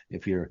time.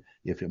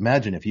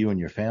 Imagine if you and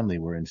your family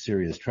were in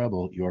serious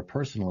trouble, your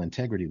personal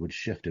integrity would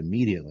shift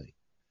immediately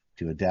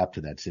to adapt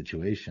to that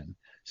situation.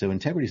 So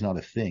integrity is not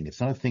a thing. It's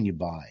not a thing you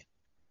buy.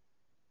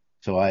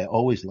 So I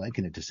always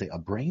liken it to say a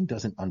brain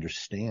doesn't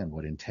understand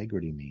what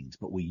integrity means,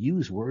 but we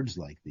use words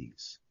like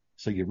these.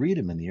 So you read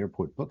them in the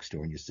airport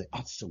bookstore and you say,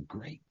 oh, it's so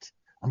great.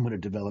 I'm going to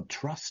develop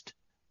trust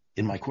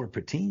in my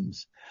corporate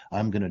teams.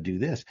 I'm going to do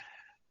this.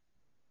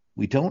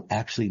 We don't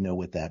actually know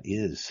what that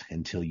is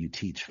until you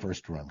teach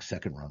first rung,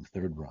 second rung,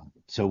 third rung.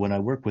 So when I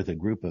work with a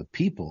group of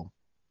people,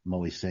 I'm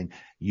always saying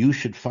you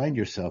should find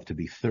yourself to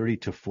be 30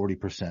 to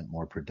 40%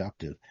 more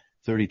productive,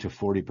 30 to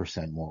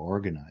 40% more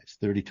organized,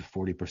 30 to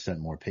 40%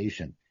 more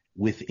patient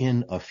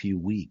within a few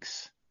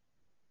weeks,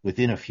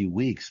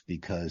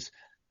 because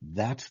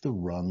that's the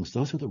rungs.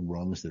 Those are the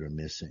rungs that are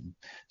missing.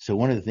 So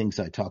one of the things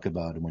I talk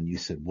about when you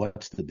said,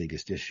 what's the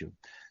biggest issue?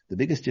 The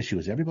biggest issue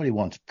is everybody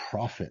wants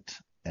profit,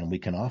 and we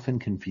can often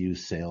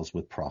confuse sales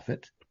with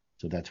profit.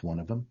 So that's one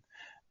of them.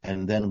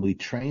 And then we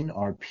train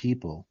our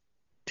people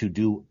to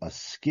do a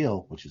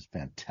skill, which is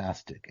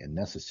fantastic and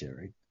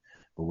necessary,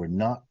 but we're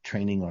not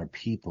training our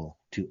people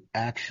to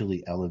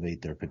actually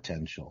elevate their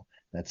potential.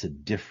 That's a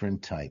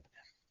different type.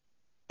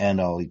 And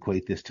I'll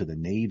equate this to the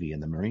Navy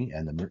and the Marine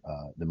and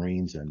the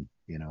Marines and,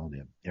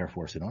 the Air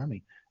Force and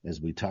Army, as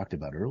we talked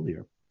about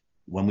earlier.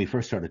 When we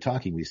first started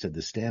talking, we said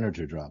the standards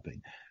are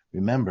dropping.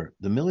 Remember,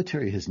 the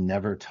military has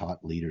never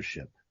taught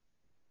leadership.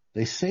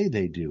 They say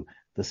they do.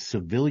 The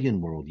civilian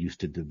world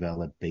used to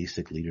develop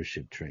basic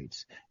leadership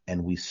traits,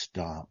 and we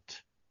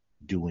stopped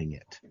doing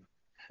it.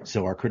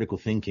 So our critical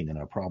thinking and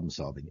our problem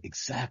solving,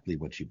 exactly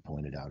what you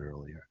pointed out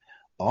earlier,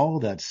 all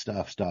that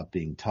stuff stopped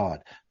being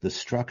taught. The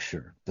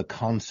structure, the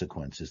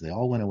consequences, they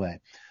all went away,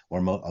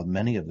 or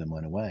many of them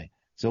went away.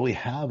 So what we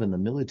have in the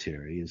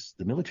military is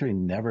the military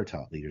never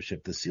taught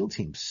leadership. The SEAL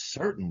team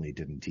certainly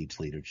didn't teach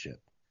leadership.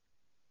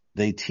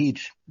 They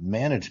teach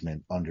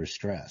management under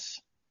stress.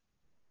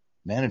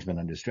 Management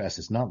under stress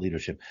is not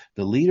leadership.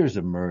 The leaders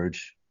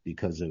emerge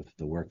because of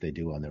the work they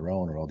do on their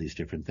own or all these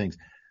different things.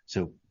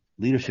 So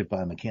leadership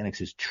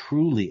biomechanics is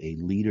truly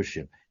a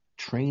leadership,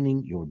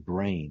 training your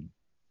brain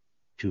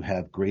to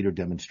have greater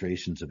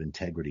demonstrations of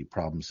integrity,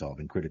 problem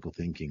solving, critical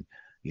thinking,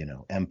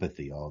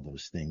 empathy, all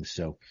those things.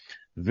 So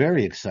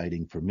very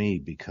exciting for me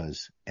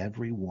because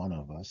every one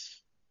of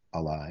us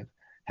alive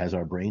has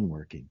our brain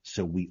working.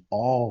 So we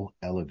all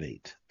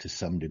elevate to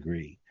some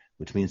degree,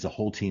 which means the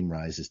whole team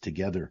rises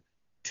together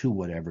to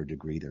whatever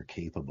degree they're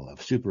capable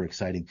of. Super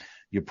exciting.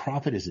 Your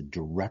profit is a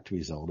direct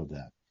result of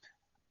that.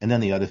 And then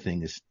the other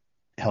thing is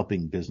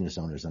helping business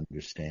owners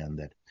understand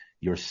that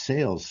your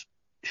sales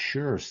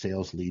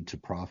lead to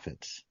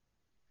profits,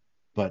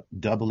 but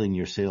doubling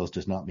your sales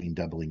does not mean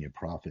doubling your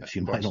profits.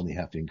 You might only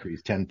have to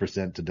increase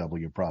 10% to double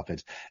your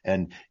profits.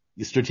 And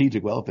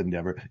strategic wealth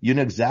endeavor, you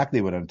know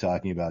exactly what I'm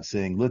talking about,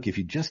 saying, look, if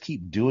you just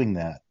keep doing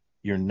that,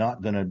 you're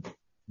not going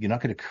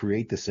to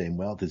create the same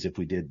wealth as if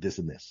we did this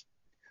and this.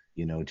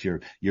 It's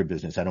your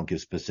business. I don't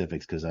give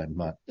specifics because I'm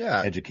not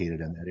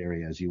educated in that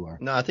area as you are.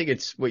 No, I think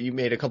it's what you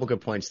made a couple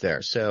good points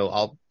there. So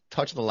I'll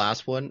touch on the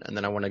last one, and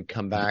then I want to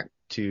come back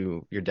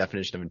to your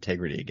definition of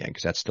integrity again,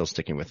 because that's still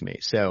sticking with me.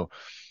 So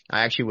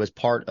I actually was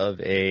part of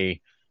a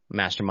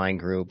mastermind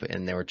group,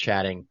 and they were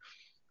chatting.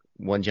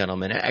 One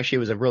gentleman, actually, it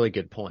was a really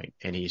good point.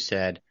 And he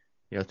said,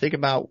 think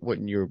about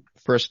when you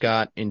first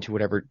got into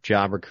whatever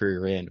job or career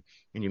you're in,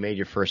 and you made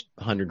your first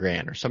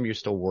 $100,000, or some of you are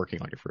still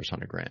working on your first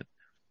 $100,000.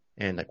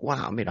 And like,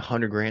 wow, I made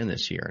 $100,000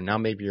 this year. And now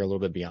maybe you're a little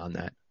bit beyond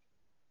that.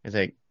 It's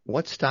like,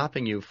 what's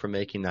stopping you from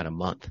making that a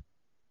month?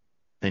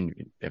 And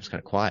it was kind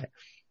of quiet.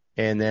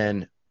 And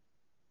then,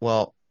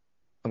 well,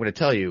 I'm going to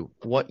tell you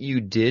what you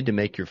did to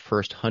make your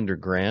first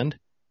 $100,000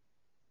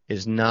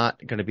 is not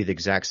going to be the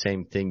exact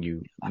same thing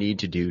you need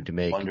to do to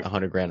make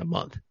 $100,000 a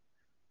month.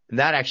 And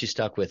that actually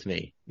stuck with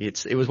me.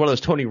 It was one of those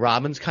Tony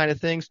Robbins kind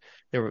of things.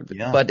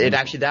 But it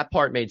actually, that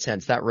part made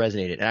sense. That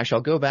resonated. And actually,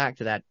 I'll go back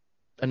to that,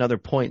 another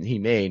point he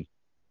made.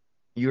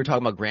 You were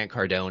talking about Grant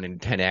Cardone and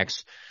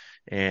 10X,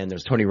 and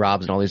there's Tony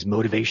Robbins and all these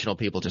motivational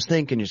people just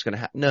thinking you're just going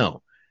to have,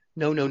 no.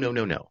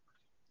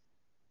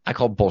 I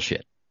call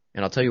bullshit.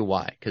 And I'll tell you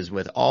why. Because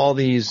with all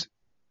these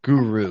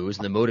gurus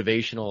and the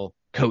motivational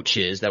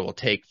coaches that will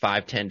take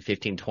 $5, $10,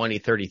 $15,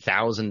 $20,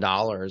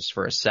 $30,000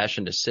 for a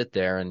session to sit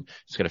there and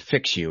it's going to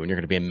fix you and you're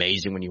going to be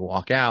amazing when you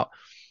walk out,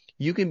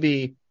 you can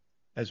be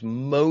as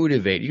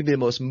motivated. You can be the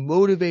most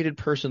motivated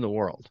person in the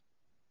world.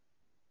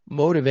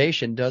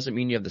 Motivation doesn't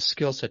mean you have the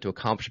skill set to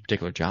accomplish a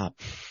particular job.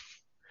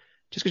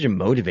 Just because you're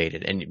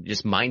motivated and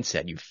just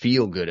mindset, you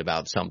feel good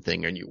about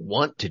something and you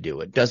want to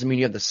do it, doesn't mean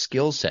you have the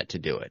skill set to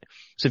do it.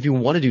 So if you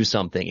want to do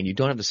something and you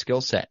don't have the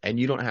skill set and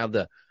you don't have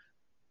the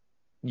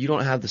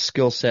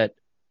skill set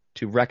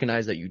to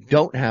recognize that you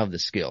don't have the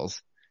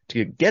skills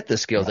to get the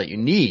skills that you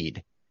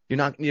need,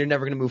 you're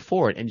never going to move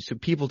forward. And so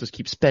people just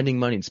keep spending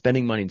money and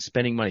spending money and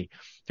spending money.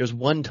 There's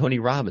one Tony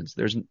Robbins.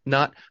 There's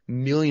not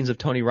millions of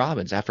Tony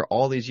Robbins after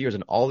all these years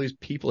and all these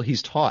people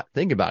he's taught.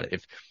 Think about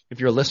it.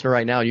 If you're a listener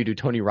right now, you do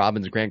Tony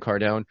Robbins, Grant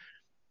Cardone,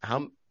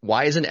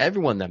 why isn't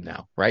everyone them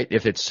now, right?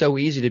 If it's so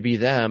easy to be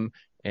them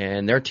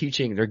and they're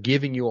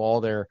giving you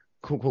all their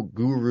quote unquote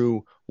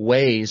guru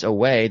ways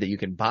away that you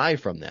can buy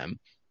from them,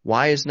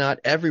 why is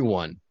not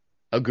everyone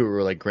a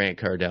guru like Grant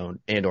Cardone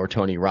and or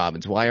Tony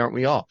Robbins? Why aren't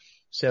we all?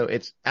 So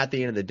it's at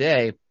the end of the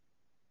day,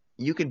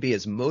 you can be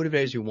as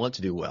motivated as you want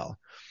to do well.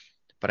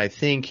 But I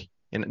think,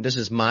 and this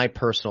is my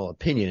personal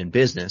opinion in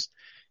business,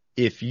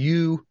 if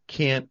you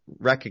can't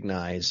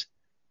recognize,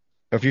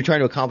 or if you're trying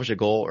to accomplish a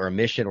goal or a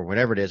mission or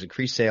whatever it is,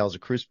 increase sales,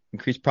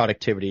 increase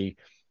productivity,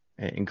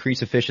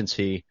 increase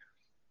efficiency,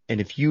 and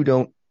if you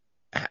don't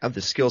have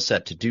the skill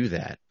set to do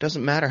that,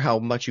 doesn't matter how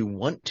much you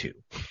want to.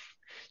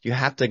 You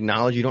have to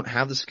acknowledge you don't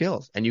have the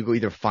skills, and you go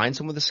either find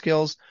some of the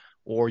skills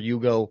or you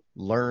go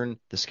learn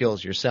the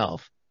skills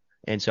yourself.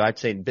 And so I'd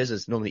say in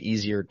business, it's normally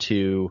easier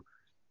to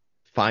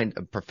find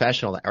a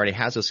professional that already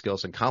has those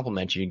skills and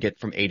complement you and get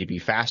from A to B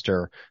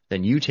faster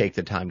than you take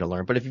the time to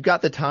learn. But if you've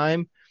got the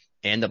time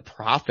and the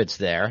profits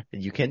there,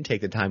 and you can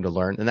take the time to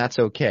learn, then that's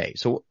okay.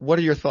 So what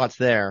are your thoughts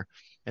there?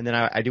 And then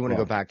I do want to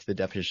go back to the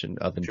definition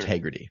of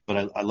integrity.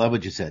 But I love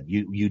what you said.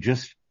 You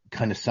just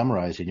kind of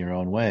summarized in your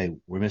own way.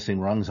 We're missing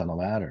rungs on the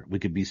ladder. We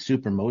could be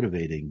super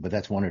motivating, but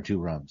that's one or two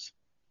rungs.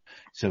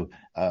 So,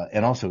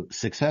 and also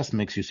success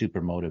makes you super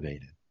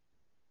motivated.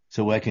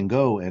 So I can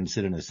go and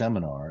sit in a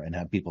seminar and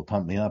have people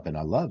pump me up, and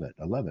I love it.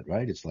 I love it,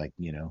 right? It's like,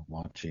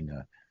 watching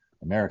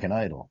American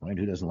Idol, right?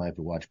 Who doesn't like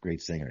to watch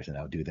great singers and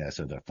outdo that?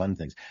 So they're fun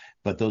things.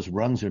 But those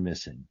rungs are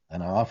missing.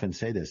 And I often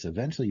say this,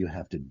 eventually you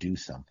have to do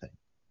something.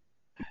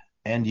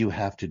 And you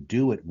have to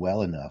do it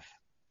well enough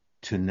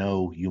to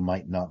know you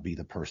might not be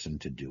the person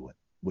to do it,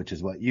 which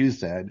is what you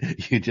said.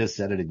 You just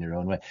said it in your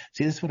own way.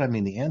 See, this is what I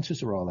mean. The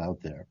answers are all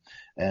out there.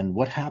 And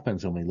what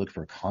happens when we look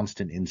for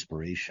constant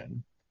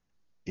inspiration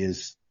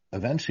is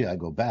eventually I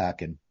go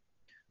back and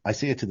I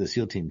say it to the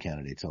SEAL team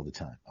candidates all the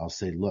time. I'll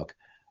say, look,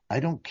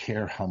 I don't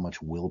care how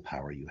much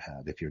willpower you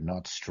have if you're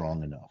not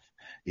strong enough.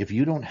 If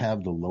you don't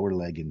have the lower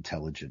leg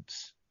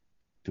intelligence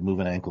to move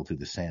an ankle through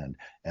the sand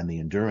and the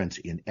endurance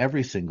in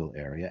every single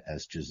area,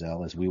 as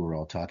Giselle, as we were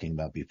all talking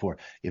about before,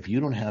 if you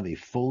don't have a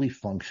fully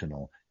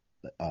functional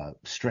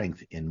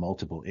strength in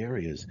multiple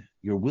areas,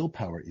 your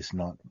willpower is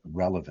not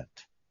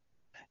relevant.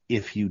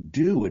 If you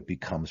do, it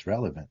becomes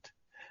relevant.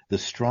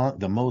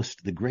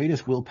 The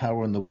greatest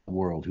willpower in the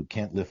world who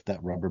can't lift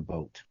that rubber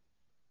boat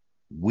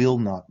will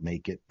not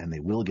make it, and they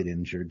will get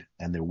injured,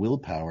 and their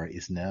willpower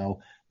is now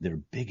their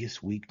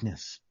biggest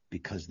weakness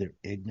because they're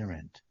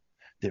ignorant.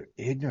 They're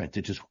ignorant.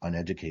 They're just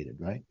uneducated,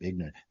 right?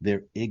 Ignorant.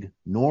 They're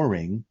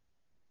ignoring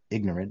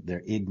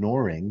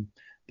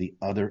the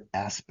other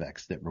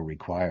aspects that were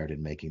required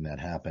in making that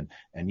happen.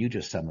 And you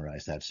just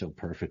summarized that so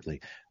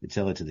perfectly. I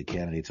tell it to the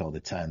candidates all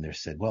the time. They're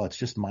said, well, it's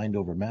just mind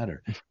over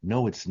matter.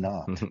 No, it's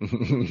not.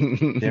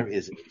 There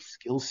is a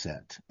skill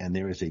set and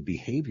there is a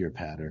behavior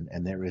pattern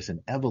and there is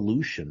an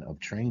evolution of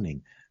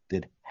training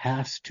that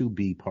has to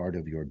be part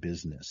of your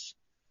business.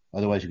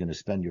 Otherwise, you're going to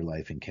spend your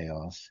life in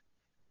chaos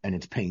and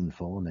it's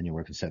painful. And then you're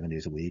working 7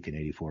 days a week and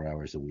 84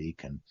 hours a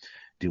week and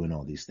doing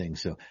all these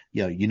things. So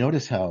yeah, you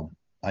notice how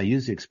I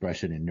use the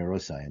expression in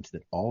neuroscience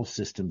that all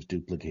systems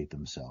duplicate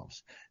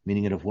themselves,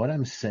 meaning that if what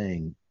I'm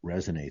saying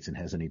resonates and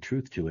has any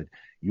truth to it,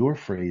 your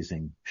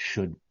phrasing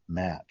should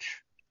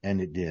match.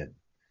 And it did.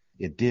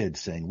 It did,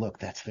 saying, look,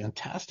 that's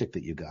fantastic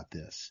that you got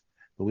this,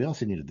 but we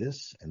also needed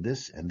this and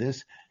this and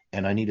this.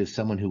 And I needed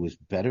someone who was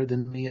better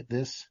than me at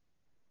this.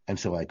 And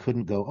so I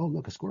couldn't go, oh,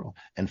 look, a squirrel,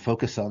 and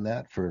focus on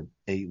that for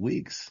 8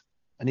 weeks.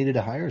 I needed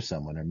to hire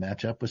someone or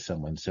match up with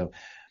someone. So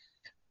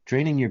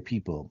training your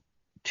people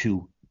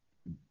to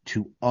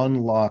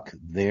unlock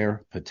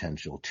their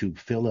potential, to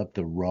fill up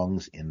the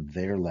rungs in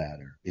their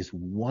ladder is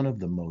one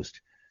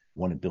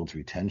it builds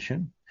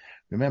retention.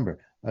 Remember,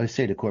 I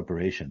say to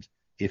corporations,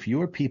 if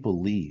your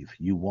people leave,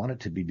 you want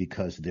it to be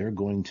because they're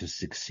going to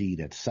succeed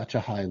at such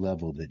a high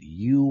level that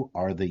you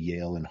are the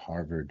Yale and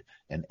Harvard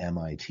and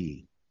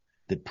MIT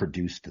that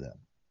produced them.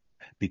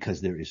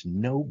 Because there is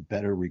no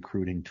better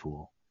recruiting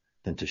tool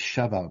than to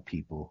shove out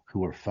people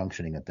who are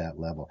functioning at that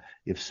level.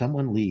 If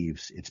someone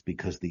leaves, it's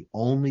because the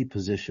only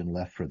position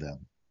left for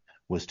them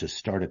was to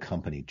start a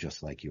company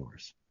just like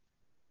yours,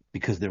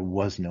 because there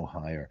was no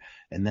hire.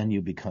 And then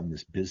you become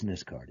this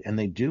business card. And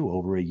they do,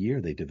 over a year,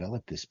 they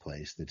develop this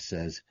place that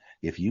says,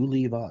 if you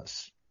leave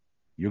us,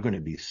 you're going to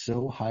be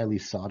so highly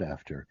sought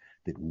after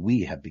that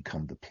we have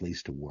become the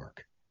place to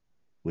work,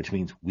 which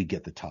means we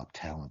get the top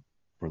talent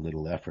for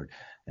little effort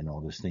and all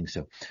those things.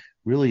 So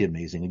really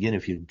amazing. Again,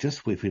 if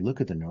we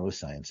look at the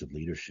neuroscience of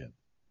leadership,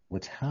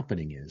 what's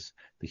happening is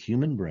the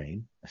human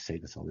brain, I say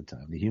this all the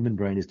time, the human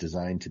brain is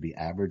designed to be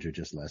average or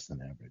just less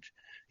than average.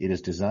 It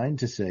is designed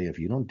to say, if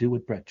you don't do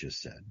what Brett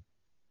just said,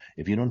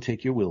 if you don't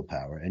take your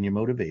willpower and your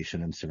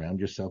motivation and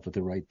surround yourself with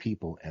the right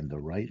people and the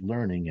right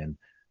learning and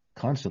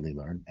constantly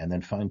learn, and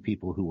then find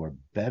people who are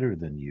better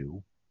than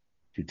you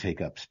to take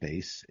up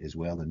space as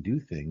well and do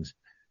things,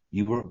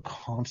 you are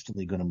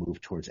constantly going to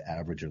move towards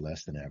average or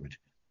less than average.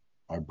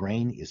 Our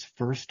brain is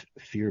first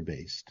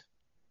fear-based.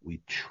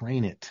 We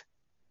train it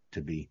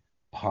to be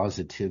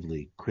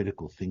positively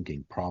critical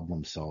thinking,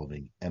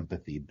 problem-solving,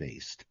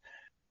 empathy-based.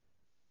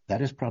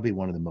 That is probably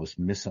one of the most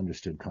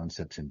misunderstood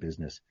concepts in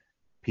business.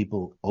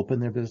 People open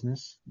their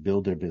business,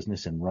 build their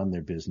business, and run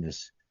their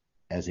business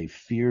as a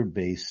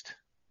fear-based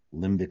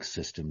limbic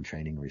system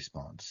training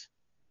response.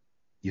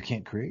 You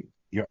can't create.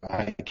 Your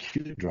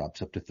IQ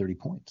drops up to 30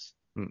 points.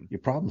 Your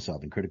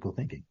problem-solving, critical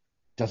thinking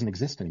doesn't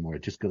exist anymore.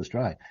 It just goes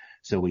dry.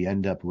 So we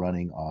end up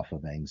running off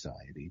of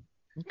anxiety.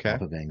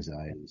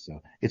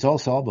 So it's all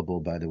solvable,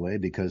 by the way,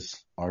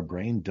 because our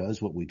brain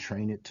does what we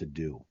train it to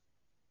do.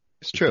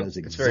 It's true.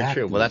 It's very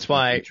true. Well, that's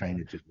why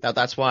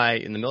that's why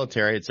in the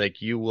military, it's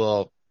like you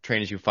will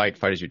train as you fight,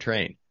 fight as you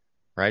train,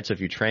 right? So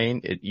if you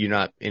train, you're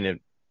not in a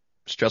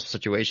stressful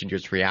situation. You're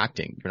just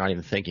reacting. You're not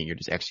even thinking. You're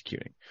just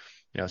executing.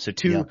 So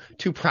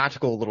two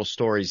practical little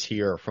stories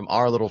here from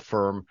our little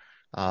firm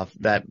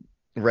that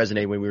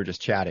resonate when we were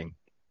just chatting.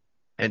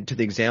 And to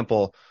the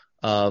example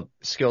of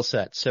skill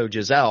set. So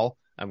Giselle,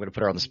 I'm going to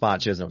put her on the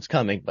spot. She doesn't know what's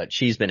coming, but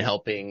she's been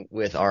helping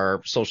with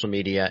our social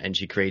media and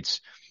she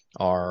creates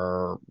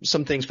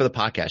some things for the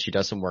podcast. She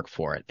does some work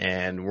for it,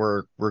 and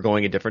we're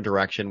going a different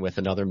direction with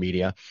another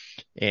media,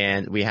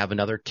 and we have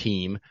another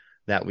team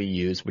that we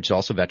use, which is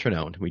also veteran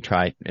owned. We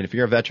try, and if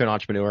you're a veteran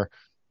entrepreneur,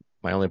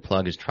 my only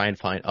plug is try and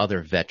find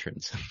other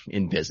veterans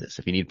in business.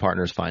 If you need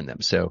partners, find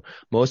them. So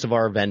most of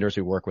our vendors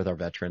we work with are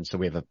veterans. So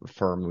we have a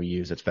firm we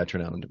use that's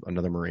veteran owned,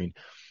 another Marine,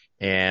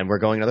 and we're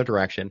going another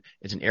direction.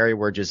 It's an area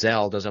where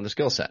Giselle doesn't have the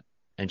skill set,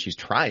 and she's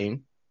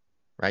trying,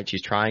 right?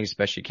 She's trying as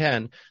best she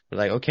can. We're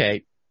like,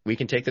 okay, we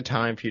can take the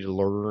time for you to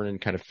learn and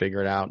kind of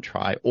figure it out and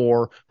try,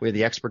 or we have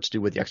the experts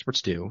do what the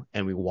experts do,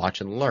 and we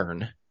watch and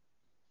learn.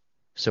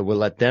 So we'll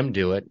let them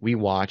do it. We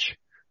watch.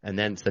 And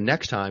then the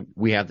next time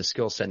we have the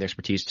skill set and the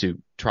expertise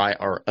to try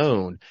our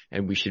own,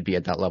 and we should be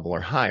at that level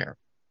or higher,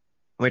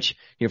 which,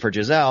 for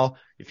Giselle,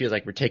 it feels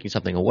like we're taking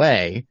something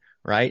away,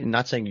 right? And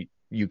not saying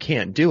you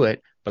can't do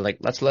it, but like,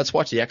 let's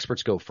watch the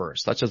experts go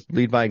first. Let's just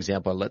lead by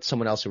example. Let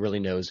someone else who really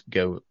knows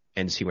go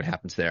and see what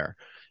happens there.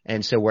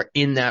 And so we're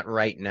in that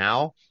right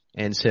now.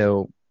 And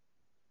so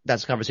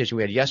that's a conversation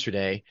we had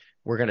yesterday.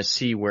 We're going to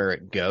see where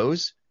it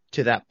goes.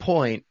 To that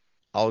point,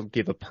 I'll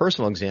give a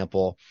personal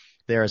example.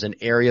 There is an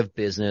area of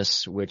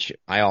business which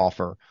I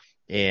offer,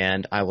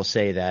 and I will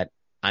say that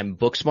I'm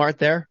book smart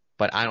there,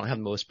 but I don't have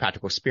the most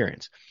practical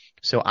experience.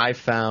 So I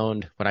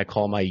found what I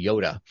call my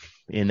Yoda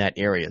in that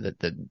area,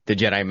 the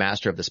Jedi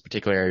master of this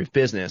particular area of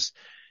business.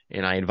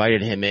 And I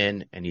invited him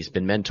in, and he's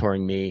been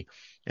mentoring me.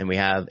 And we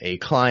have a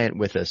client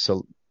with us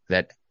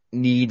that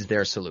needs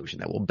their solution,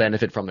 that will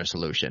benefit from their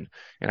solution.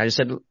 And I just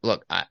said,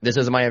 look, this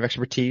isn't my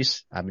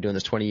expertise. I've been doing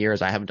this 20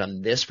 years. I haven't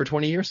done this for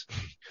 20 years.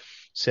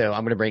 So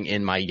I'm going to bring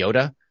in my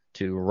Yoda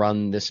to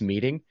run this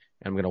meeting,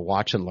 and I'm going to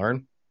watch and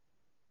learn.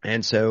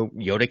 And so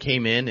Yoda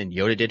came in, and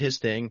Yoda did his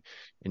thing,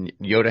 and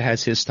Yoda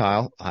has his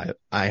style.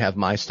 I have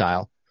my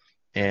style,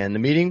 and the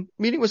meeting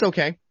was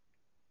okay.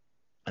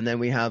 And then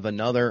we have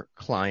another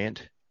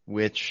client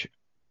which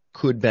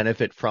could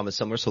benefit from a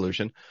similar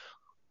solution.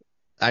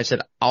 I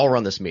said, I'll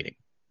run this meeting.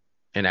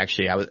 And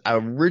actually I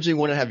originally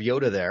wanted to have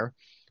Yoda there,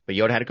 but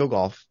Yoda had to go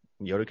golf.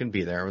 Yoda couldn't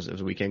be there. It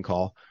was a weekend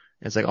call.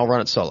 And it's like, I'll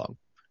run it solo.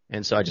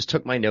 And so I just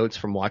took my notes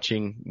from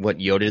watching what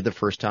Yoda did the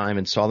first time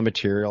and saw the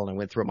material, and I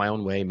went through it my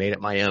own way, made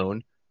it my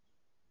own.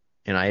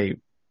 And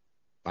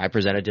I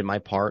presented, did my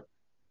part,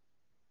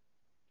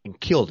 and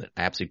killed it.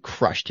 I absolutely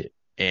crushed it.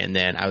 And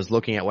then I was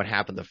looking at what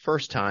happened the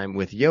first time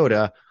with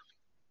Yoda.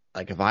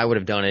 Like, if I would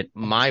have done it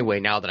my way,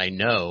 now that I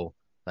know,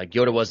 like,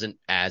 Yoda wasn't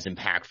as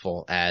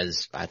impactful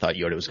as I thought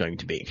Yoda was going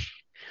to be.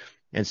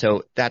 And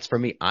so that's, for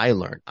me, I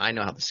learned. I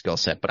know how the skill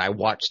set, but I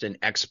watched an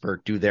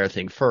expert do their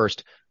thing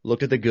first,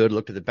 looked at the good,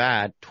 looked at the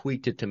bad,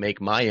 tweaked it to make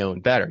my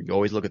own better. You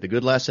always look at the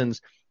good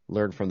lessons,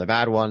 learn from the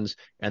bad ones,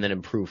 and then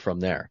improve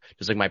from there.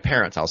 Just like my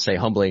parents, I'll say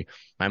humbly,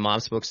 my mom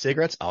smoked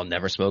cigarettes, I'll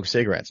never smoke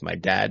cigarettes. My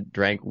dad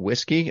drank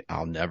whiskey,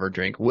 I'll never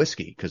drink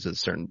whiskey, because it's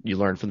certain, you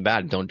learn from the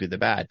bad, don't do the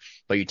bad,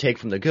 but you take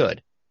from the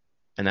good.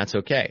 And that's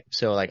okay.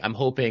 So like, I'm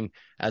hoping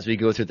as we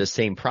go through the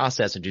same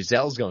process, and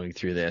Giselle's going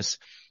through this,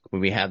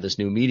 when we have this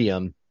new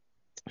medium,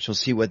 she'll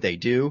see what they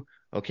do.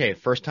 Okay,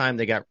 first time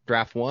they got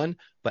draft one,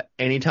 but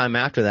anytime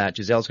after that,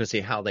 Giselle's going to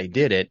see how they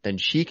did it. Then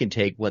she can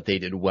take what they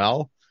did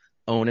well,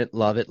 own it,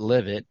 love it,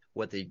 live it.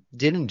 What they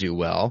didn't do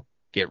well,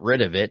 get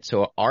rid of it.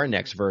 So our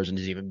next version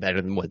is even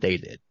better than what they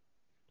did.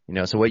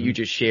 So what you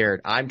just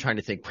shared, I'm trying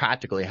to think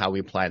practically how we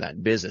apply that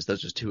in business. Those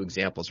are just two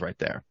examples right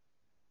there.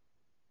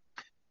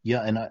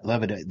 Yeah, and I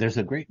love it. There's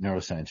a great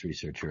neuroscience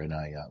researcher, and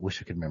I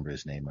wish I could remember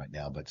his name right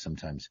now, but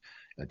sometimes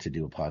to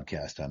do a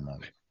podcast, I'm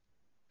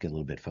get a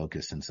little bit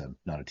focused since I'm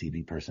not a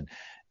TV person.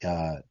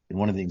 And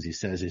one of the things he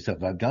says is,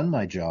 if I've done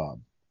my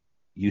job,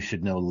 you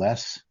should know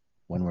less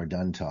when we're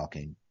done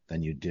talking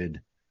than you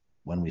did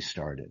when we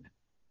started.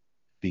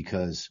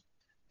 Because,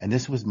 and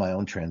this was my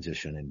own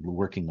transition, and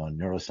working on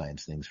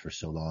neuroscience things for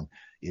so long,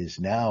 is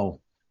now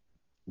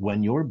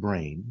when your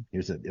brain,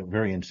 here's a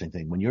very interesting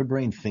thing, when your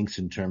brain thinks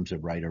in terms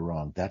of right or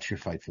wrong, that's your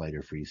fight, flight,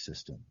 or freeze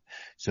system.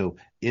 So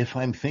if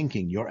I'm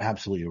thinking you're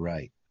absolutely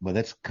right, well,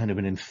 that's kind of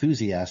an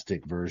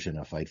enthusiastic version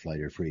of fight,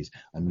 flight, or freeze.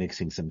 I'm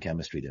mixing some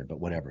chemistry there, but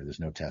whatever. There's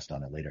no test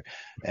on it later.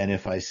 And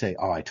if I say,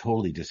 oh, I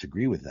totally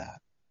disagree with that,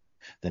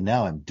 then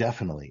now I'm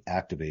definitely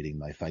activating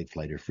my fight,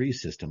 flight, or freeze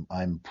system.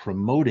 I'm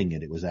promoting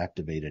it. It was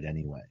activated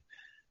anyway.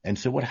 And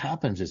so what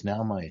happens is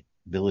now my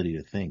ability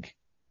to think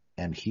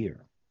and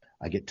hear,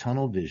 I get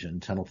tunnel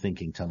vision, tunnel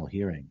thinking, tunnel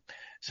hearing.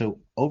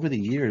 So over the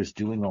years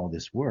doing all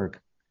this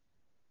work,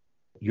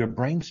 your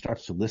brain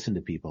starts to listen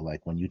to people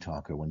like when you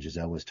talk, or when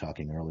Giselle was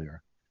talking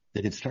earlier,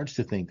 that it starts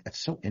to think,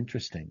 that's so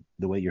interesting,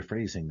 the way you're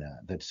phrasing that.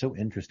 That's so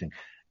interesting.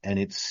 And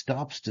it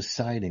stops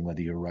deciding whether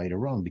you're right or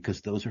wrong,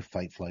 because those are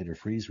fight, flight, or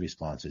freeze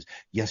responses.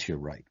 Yes, you're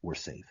right. We're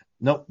safe.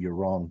 No, you're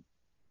wrong.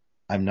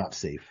 I'm not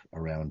safe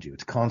around you.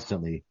 It's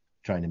constantly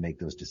trying to make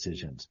those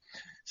decisions.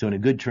 So in a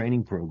good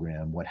training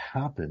program, what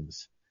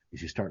happens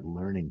is you start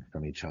learning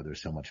from each other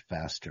so much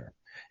faster.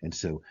 And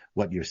so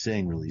what you're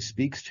saying really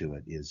speaks to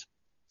it is,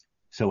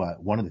 so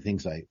one of the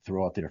things I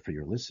throw out there for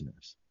your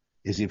listeners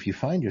is, if you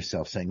find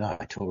yourself saying, no,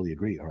 I totally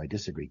agree, or I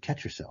disagree,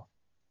 catch yourself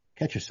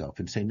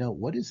and say, no,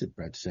 what is it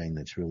Brett's saying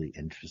that's really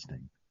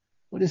interesting?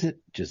 What is it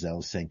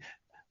Giselle's saying?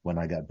 When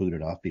I got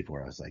booted off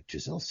before, I was like,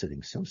 Giselle's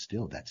sitting so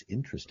still. That's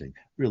interesting.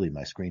 Really,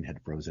 my screen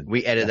had frozen.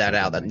 We edited that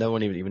out. That no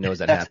one even knows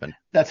that happened.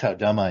 That's how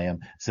dumb I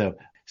am. So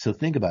So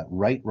think about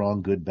right,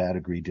 wrong, good, bad,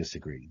 agree,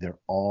 disagree. They're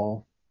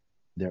all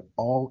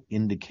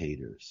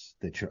indicators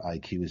that your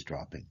IQ is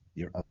dropping,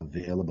 your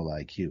available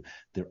IQ.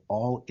 They're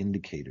all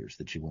indicators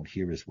that you won't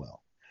hear as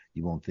well.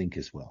 You won't think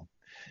as well.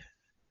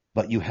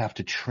 But you have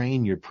to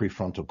train your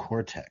prefrontal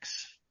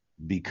cortex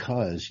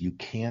because you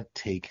can't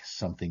take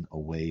something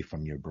away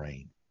from your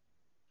brain.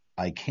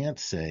 I can't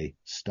say,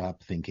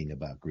 stop thinking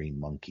about green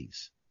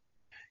monkeys.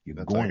 You're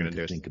That's going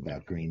to think do.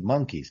 about green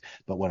monkeys.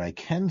 But what I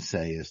can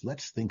say is,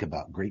 let's think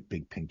about great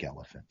big pink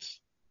elephants.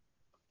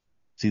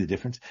 See the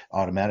difference?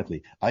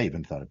 Automatically, I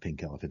even thought of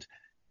pink elephants.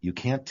 You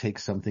can't take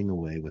something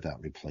away without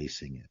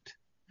replacing it.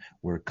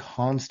 We're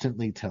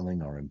constantly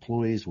telling our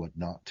employees what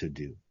not to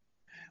do.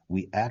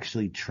 We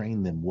actually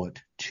train them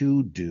what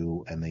to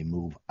do, and they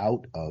move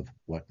out of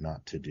what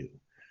not to do.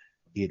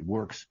 It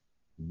works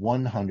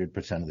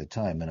 100% of the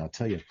time. And I'll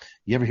tell you,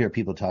 you ever hear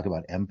people talk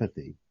about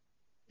empathy?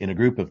 In a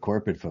group of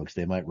corporate folks,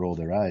 they might roll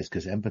their eyes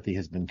because empathy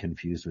has been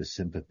confused with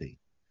sympathy.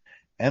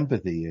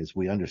 Empathy is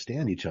we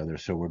understand each other,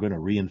 so we're going to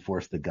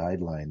reinforce the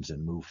guidelines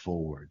and move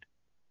forward.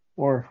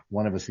 Or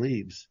one of us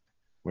leaves.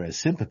 Whereas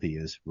sympathy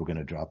is we're going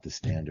to drop the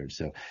standard.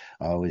 So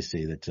I always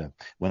say that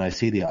when I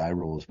see the eye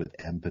rolls with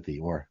empathy,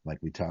 or like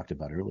we talked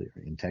about earlier,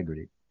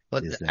 integrity.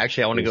 But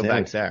actually, I want to go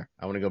back there.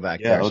 I want to go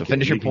back there. Okay. So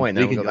finish your point,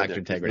 then we'll go back there, to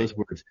integrity. those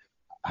words,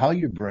 how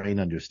your brain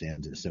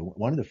understands it. So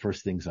one of the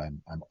first things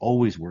I'm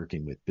always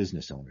working with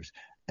business owners,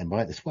 and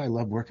that's why I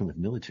love working with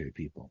military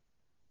people.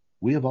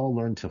 We have all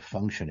learned to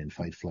function in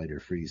fight, flight, or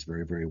freeze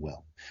very, very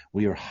well.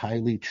 We are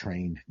highly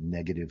trained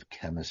negative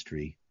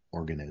chemistry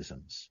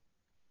organisms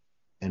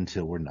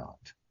until we're not,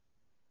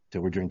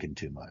 until we're drinking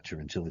too much, or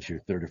until it's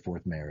your third or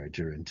fourth marriage,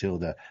 or until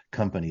the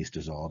company's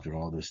dissolved, or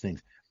all those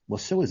things. Well,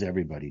 so is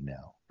everybody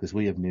now, because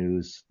we have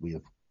news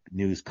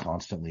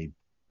constantly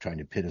trying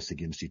to pit us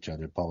against each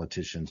other,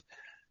 politicians.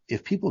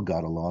 If people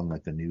got along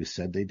like the news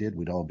said they did,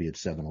 we'd all be at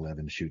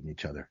 7-Eleven shooting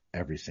each other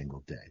every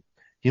single day.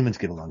 Humans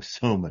get along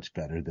so much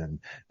better than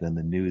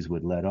the news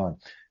would let on.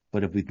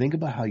 But if we think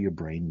about how your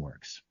brain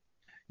works,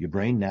 your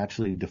brain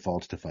naturally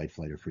defaults to fight,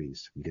 flight, or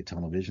freeze. You get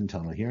tunnel vision,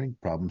 tunnel hearing,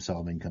 problem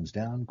solving comes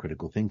down,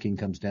 critical thinking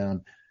comes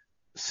down,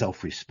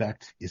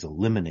 self-respect is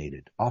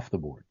eliminated off the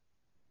board.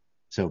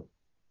 So,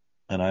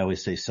 and I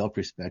always say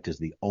self-respect is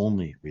the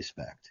only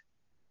respect.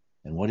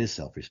 And what is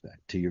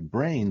self-respect? To your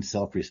brain,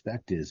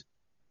 self-respect is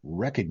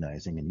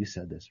recognizing, and you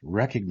said this,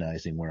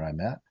 recognizing where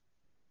I'm at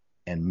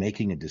and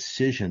making a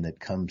decision that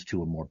comes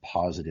to a more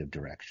positive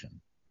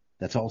direction.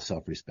 That's all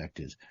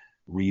self-respect is.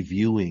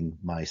 Reviewing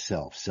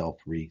myself,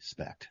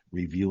 self-respect,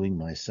 reviewing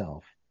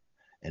myself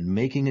and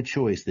making a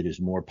choice that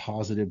is more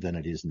positive than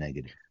it is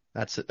negative.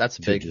 That's a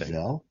big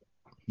thing.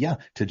 Yeah,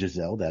 to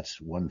Giselle, that's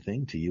one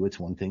thing. To you, it's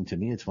one thing. To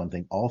me, it's one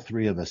thing. All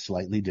three of us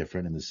slightly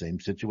different in the same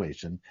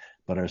situation,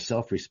 but our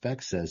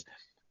self-respect says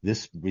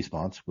this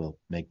response will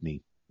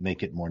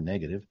make it more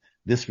negative.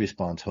 This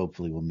response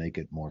hopefully will make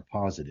it more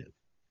positive.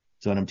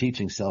 So when I'm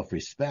teaching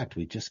self-respect,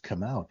 we just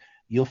come out.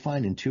 You'll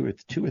find in 2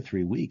 or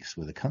 3 weeks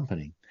with a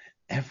company,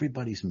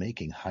 everybody's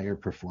making higher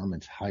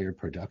performance, higher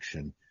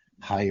production,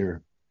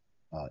 higher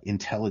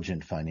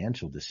intelligent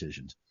financial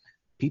decisions.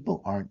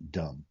 People aren't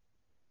dumb,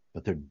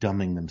 but they're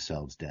dumbing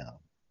themselves down.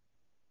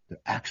 They're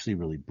actually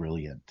really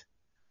brilliant,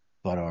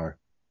 but our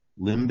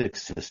limbic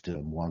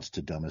system wants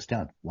to dumb us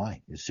down.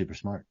 Why? It's super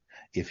smart.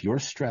 If you're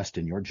stressed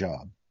in your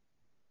job,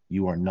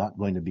 you are not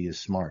going to be as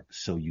smart,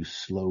 so you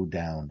slow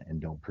down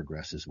and don't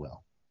progress as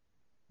well.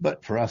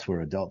 But for us,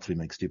 we're adults. We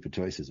make stupid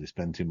choices. We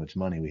spend too much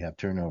money. We have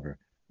turnover.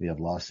 We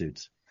have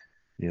lawsuits.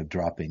 We have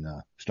dropping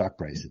stock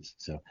prices.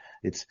 So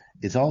it's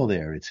all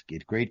there. It's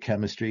great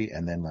chemistry,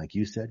 and then, like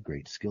you said,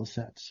 great skill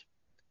sets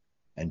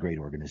and great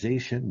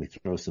organization. We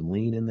throw some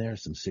lean in there,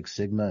 some Six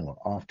Sigma, and we're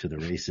off to the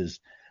races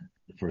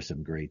for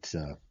some great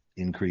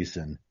increase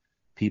in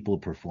people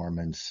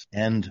performance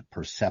and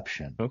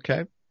perception.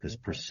 Okay. Because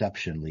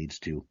perception leads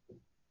to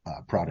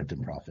product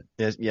and profit.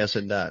 Yes,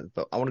 it does.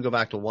 But I want to go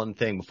back to one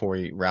thing before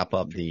we wrap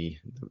up the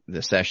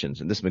sessions.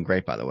 And this has been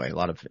great, by the way. A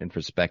lot of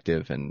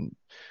introspective and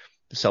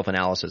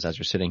self-analysis as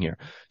you're sitting here.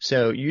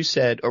 So you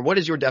said, or what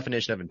is your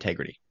definition of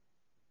integrity?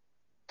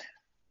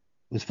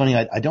 It's funny.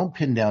 I don't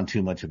pin down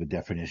too much of a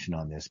definition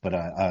on this, but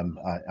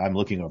I'm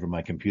looking over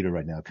my computer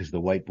right now because the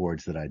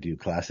whiteboards that I do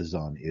classes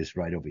on is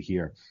right over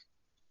here.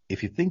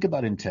 If you think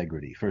about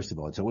integrity, first of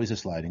all, it's always a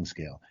sliding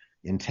scale.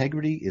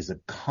 Integrity is a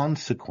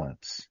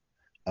consequence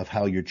of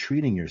how you're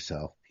treating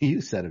yourself. You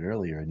said it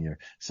earlier in your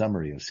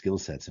summary of skill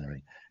sets and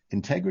everything.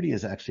 Integrity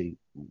is actually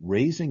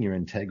raising your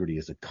integrity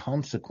as a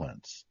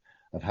consequence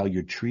of how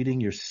you're treating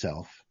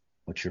yourself,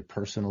 what your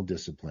personal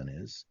discipline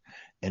is,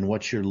 and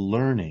what you're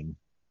learning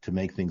to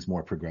make things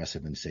more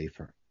progressive and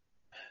safer.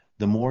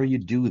 The more you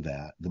do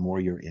that, the more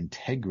your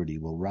integrity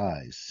will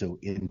rise. So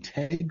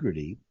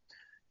integrity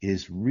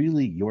is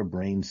really your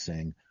brain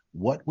saying,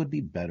 what would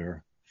be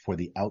better for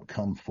the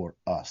outcome for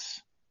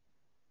us?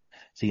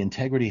 See,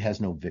 integrity has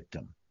no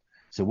victim.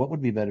 So what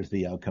would be better for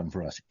the outcome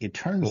for us? It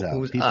turns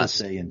out people us?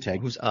 say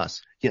integrity. Who's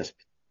us?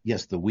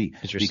 Yes, the we.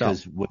 It's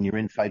yourself. Because when you're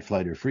in fight,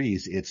 flight, or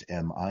freeze, it's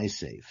am I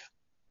safe?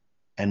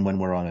 And when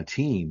we're on a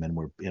team and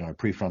we're in our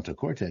prefrontal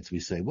cortex, we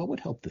say, what would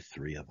help the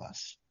three of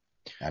us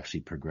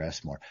actually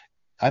progress more?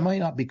 I might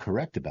not be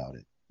correct about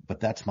it, but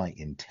that's my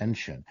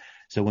intention.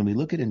 So when we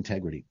look at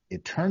integrity,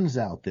 it turns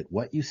out that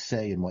what you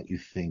say and what you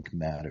think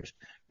matters.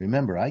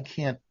 Remember, I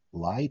can't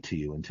lie to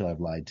you until I've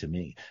lied to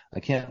me. I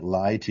can't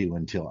lie to you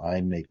until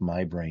I make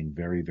my brain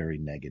very, very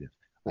negative.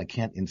 I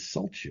can't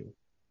insult you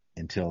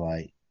until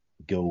I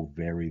go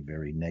very,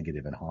 very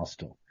negative and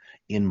hostile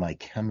in my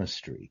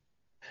chemistry.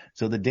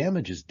 So the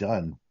damage is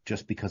done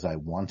just because I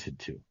wanted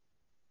to.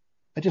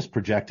 I just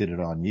projected it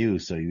on you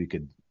so you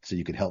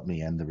could help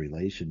me end the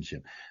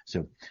relationship.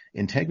 So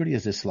integrity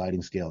is a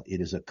sliding scale.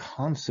 It is a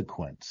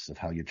consequence of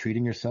how you're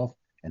treating yourself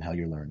and how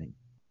you're learning.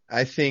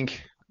 I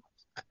think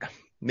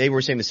maybe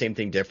we're saying the same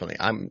thing differently.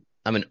 I'm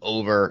an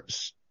over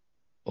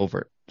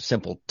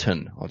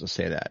simpleton. I'll just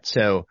say that.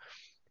 So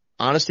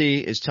honesty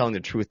is telling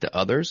the truth to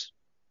others.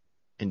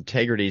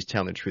 Integrity is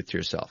telling the truth to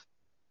yourself.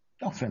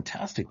 Oh,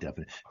 fantastic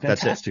definition.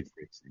 Fantastic.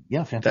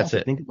 Yeah, fantastic. That's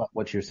it. Think about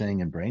what you're saying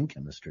in brain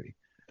chemistry.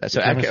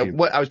 So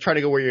what I was trying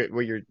to go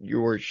where you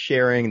were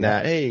sharing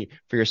that, hey,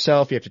 for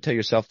yourself, you have to tell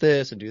yourself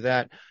this and do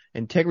that.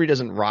 Integrity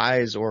doesn't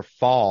rise or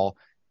fall.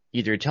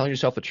 Either you're telling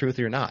yourself the truth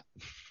or you're not.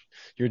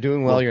 You're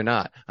doing well, you're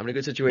not. I'm in a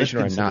good situation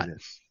or I'm not.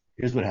 This.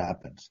 Here's what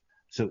happens.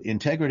 So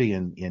integrity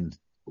in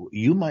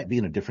you might be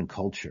in a different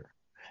culture,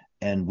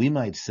 and we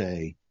might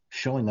say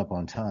showing up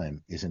on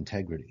time is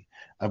integrity.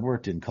 I've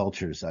worked in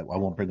cultures. I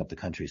won't bring up the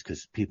countries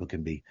because people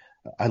can be.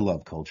 I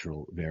love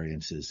cultural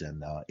variances,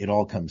 and it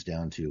all comes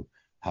down to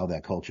how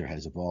that culture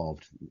has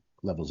evolved,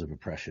 levels of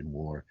oppression,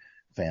 war,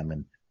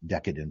 famine,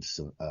 decadence.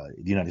 The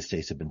United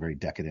States have been very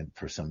decadent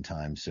for some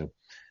time. So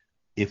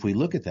if we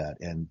look at that,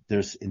 and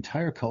there's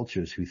entire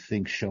cultures who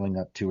think showing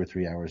up 2 or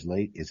 3 hours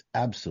late is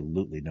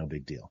absolutely no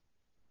big deal.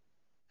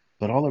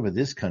 But all over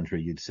this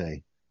country, you'd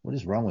say, what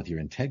is wrong with your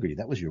integrity?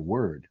 That was your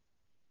word.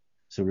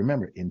 So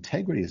remember,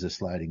 integrity is a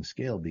sliding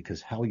scale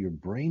because how your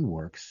brain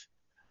works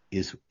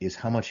is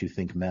how much you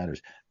think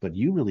matters. But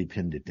you really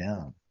pinned it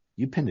down.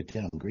 You pinned it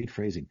down. Great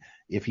phrasing.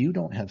 If you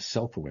don't have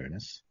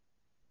self-awareness,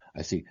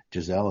 I see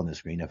Giselle on the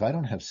screen. If I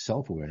don't have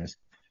self-awareness,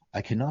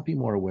 I cannot be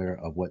more aware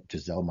of what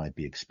Giselle might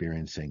be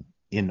experiencing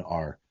in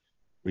our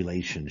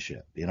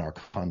relationship, in our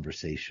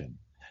conversation.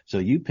 So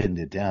you pinned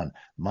it down.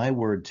 My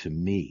word to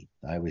me,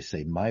 I always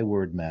say my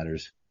word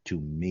matters to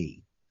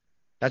me.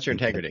 That's your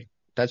integrity.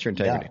 That's your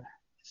integrity. Yeah.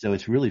 So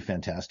it's really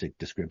fantastic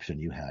description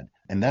you had.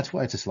 And that's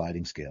why it's a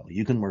sliding scale.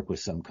 You can work with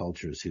some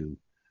cultures who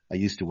I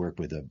used to work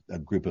with a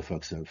group of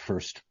folks,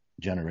 first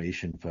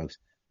generation folks,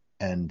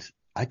 and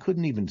I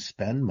couldn't even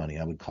spend money.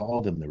 I would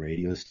call them, the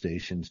radio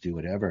stations, do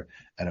whatever.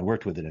 And I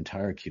worked with an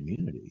entire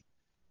community.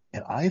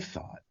 And I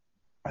thought,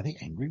 are they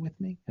angry with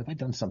me? Have I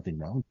done something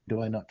wrong?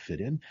 Do I not fit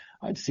in?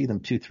 I'd see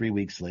them 2-3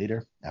 weeks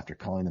later after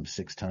calling them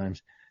 6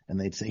 times. And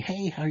they'd say,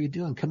 hey, how are you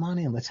doing? Come on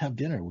in. Let's have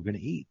dinner. We're going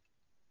to eat.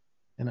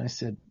 And I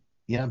said,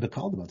 yeah, I've been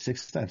called about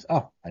 6 times.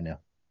 Oh, I know.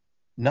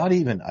 Not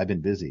even, I've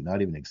been busy,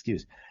 not even an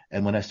excuse.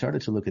 And when I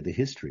started to look at the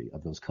history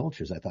of those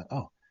cultures, I thought,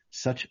 oh,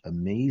 such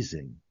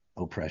amazing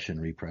oppression,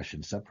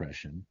 repression,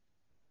 suppression,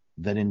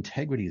 that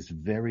integrity is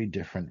very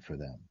different for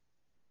them.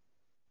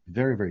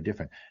 Very, very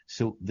different.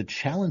 So the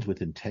challenge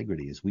with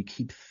integrity is we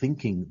keep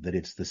thinking that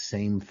it's the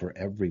same for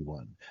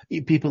everyone.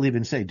 People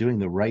even say doing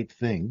the right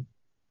thing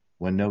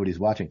when nobody's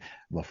watching.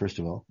 Well, first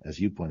of all, as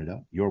you pointed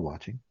out, you're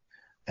watching.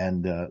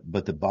 And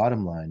but the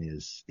bottom line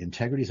is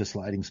integrity is a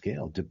sliding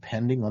scale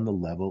depending on the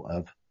level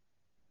of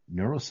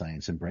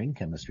neuroscience and brain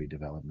chemistry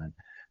development.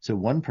 So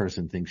one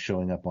person thinks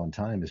showing up on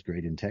time is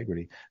great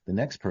integrity. The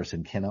next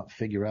person cannot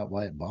figure out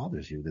why it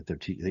bothers you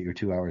that you're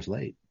 2 hours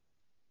late.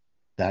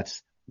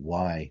 That's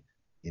why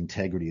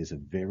integrity is a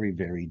very,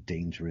 very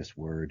dangerous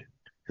word,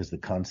 because the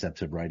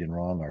concepts of right and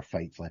wrong are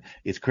fight, flight.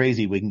 It's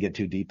crazy. We can get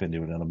too deep into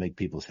it and it'll make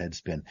people's heads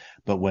spin.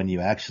 But when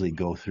you actually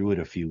go through it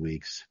a few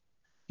weeks,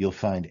 you'll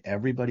find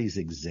everybody's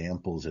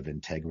examples of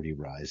integrity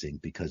rising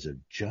because of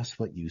just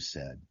what you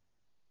said,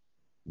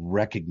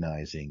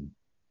 recognizing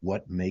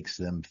what makes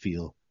them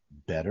feel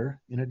better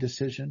in a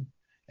decision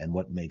and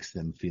what makes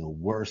them feel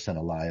worse. And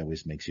a lie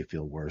always makes you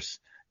feel worse,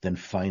 than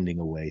finding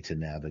a way to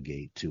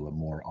navigate to a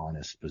more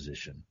honest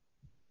position.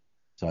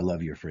 So I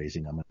love your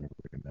phrasing. I'm going to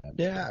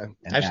remember. Yeah.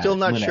 I'm still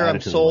not sure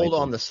I'm sold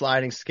on the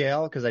sliding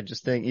scale, because I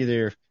just think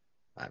either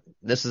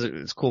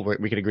it's cool.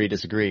 We can agree,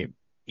 disagree.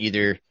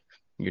 Either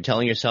you're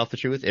telling yourself the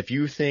truth. If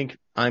you think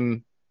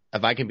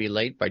if I can be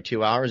late by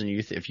 2 hours, and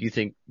if you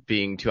think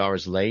being 2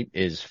 hours late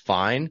is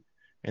fine,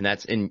 and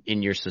that's in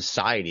your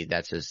society,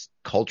 that's a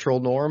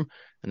cultural norm,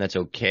 and that's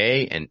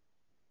okay,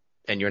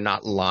 and you're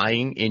not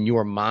lying in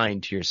your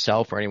mind to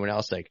yourself or anyone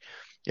else. Like,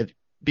 if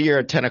be here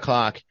at 10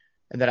 o'clock,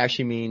 and that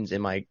actually means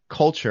in my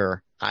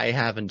culture I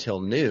have until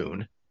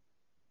noon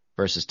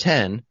versus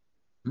 10.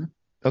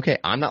 Okay,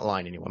 I'm not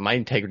lying to anyone. My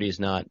integrity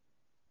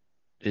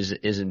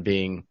isn't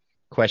being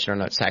questioned. I'm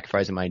not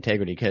sacrificing my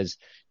integrity, because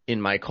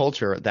in my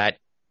culture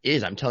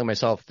I'm telling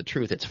myself the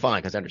truth. It's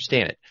fine because I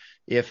understand it.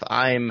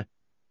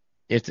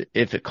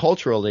 If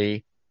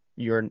culturally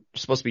you're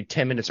supposed to be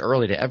 10 minutes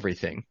early to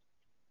everything,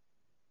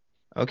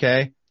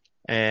 okay,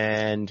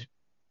 and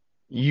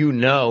you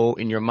know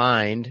in your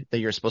mind that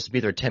you're supposed to be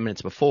there 10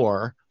 minutes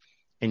before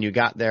and you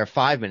got there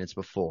 5 minutes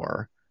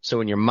before.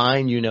 So in your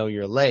mind, you know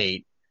you're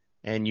late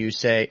and you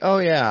say, oh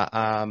yeah,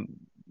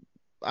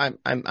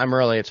 I'm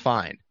early. It's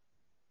fine.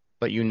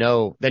 But you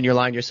know, then you're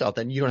lying to yourself.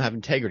 Then you don't have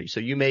integrity. So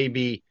you may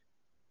be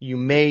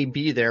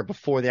there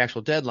before the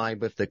actual deadline,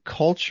 but if the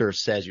culture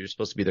says you're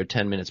supposed to be there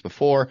 10 minutes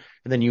before,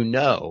 and then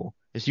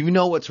if you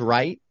know what's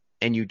right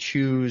and you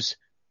choose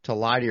to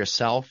lie to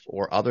yourself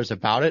or others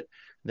about it,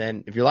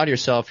 then if you lie to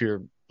yourself,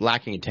 you're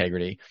lacking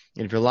integrity.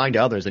 And if you're lying to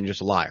others, then you're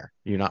just a liar.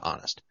 You're not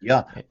honest.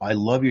 Yeah, I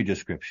love your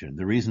description.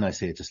 The reason I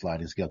say it's a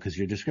sliding scale, because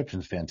your description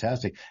is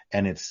fantastic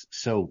and it's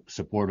so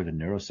supported in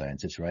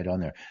neuroscience. It's right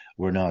on there.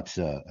 We're not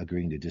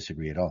agreeing to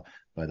disagree at all.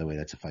 By the way,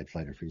 that's a fight,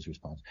 flight, or freeze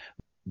response.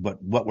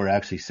 But what we're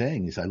actually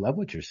saying is, I love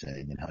what you're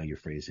saying and how you're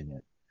phrasing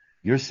it.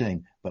 You're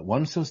saying, but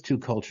once those two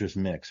cultures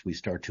mix, we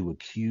start to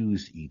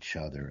accuse each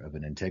other of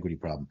an integrity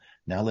problem.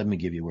 Now let me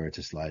give you where it's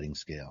a sliding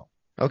scale.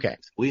 Okay.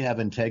 We have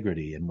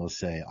integrity and we'll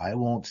say, I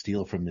won't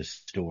steal from this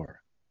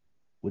store.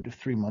 What if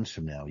 3 months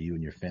from now you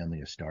and your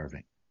family are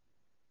starving?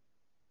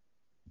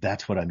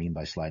 That's what I mean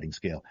by sliding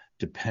scale.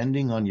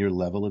 Depending on your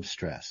level of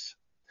stress,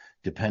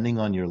 depending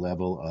on your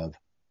level of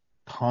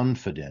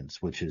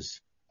confidence, which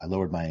is, I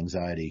lowered my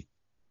anxiety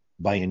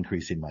by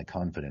increasing my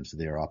confidence.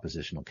 They are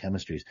oppositional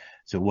chemistries.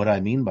 So what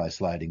I mean by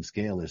sliding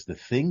scale is the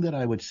thing that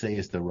I would say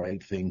is the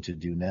right thing to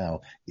do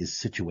now is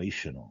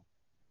situational.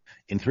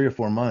 In 3 or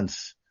 4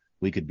 months,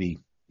 we could be,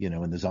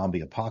 in the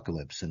zombie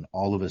apocalypse and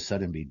all of a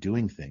sudden be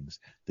doing things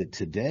that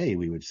today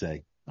we would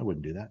say, I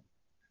wouldn't do that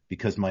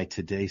because my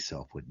today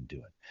self wouldn't do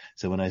it.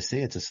 So when I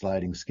say it's a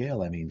sliding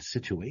scale, I mean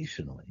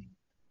situationally.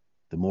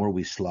 The more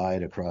we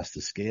slide across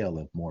the scale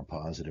of more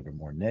positive or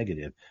more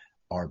negative,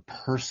 our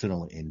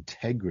personal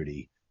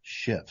integrity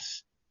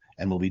shifts,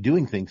 and we'll be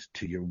doing things,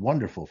 to your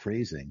wonderful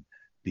phrasing,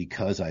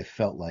 because I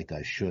felt like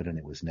I should and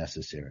it was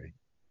necessary.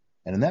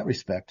 And in that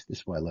respect, this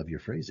is why I love your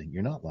phrasing.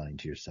 You're not lying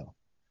to yourself.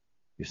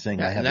 You're saying,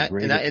 Yeah, I have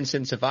in that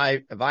instance, if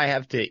I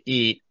have to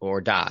eat or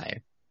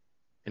die,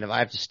 and if I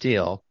have to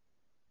steal,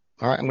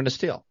 all right, I'm going to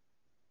steal.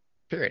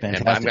 Period.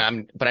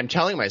 Fantastic. But I'm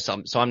telling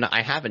myself, so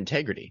I have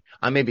integrity.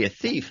 I may be a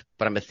thief,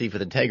 but I'm a thief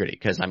with integrity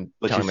because I'm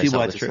telling myself the truth. But you see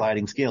why it's a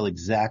sliding scale.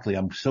 Exactly.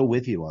 I'm so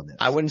with you on this.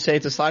 I wouldn't say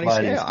it's a sliding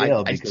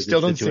scale. I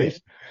still don't see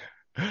it.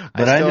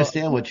 But I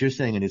understand what you're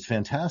saying, and it's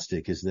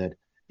fantastic, is that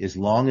as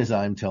long as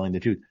I'm telling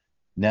the truth.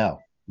 Now,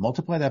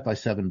 multiply that by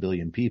 7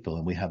 billion people,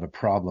 and we have a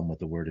problem with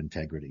the word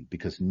integrity,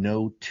 because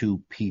no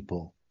two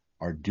people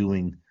are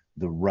doing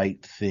the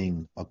right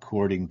thing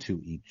according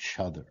to each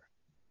other.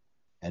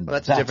 And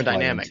that's a different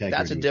dynamic.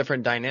 That's a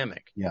different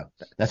dynamic. Yeah.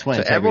 That's why.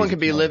 So everyone can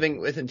be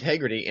living with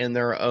integrity in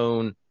their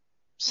own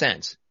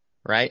sense,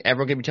 right?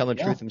 Everyone can be telling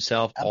the truth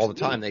themselves all the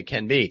time. They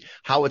can be.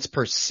 How it's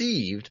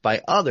perceived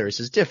by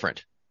others is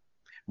different.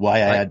 Why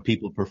I add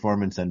people,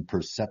 performance, and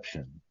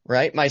perception.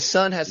 Right? My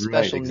son has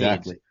special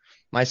needs.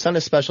 My son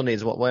has special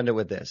needs. We'll end it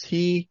with this.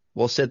 He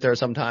will sit there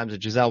sometimes,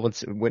 and Giselle would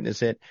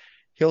witness it.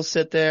 He'll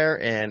sit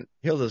there and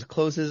he'll just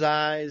close his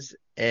eyes,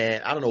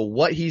 and I don't know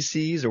what he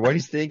sees or what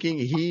he's thinking.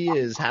 He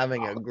is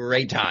having a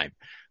great time.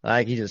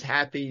 Like, he's just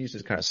happy. He's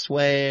just kind of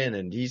swaying,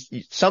 and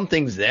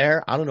something's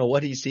there. I don't know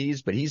what he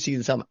sees, but he's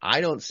seeing something.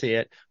 I don't see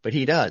it, but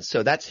he does.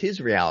 So that's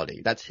his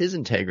reality. That's his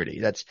integrity.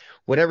 That's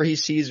whatever he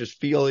sees or is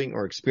feeling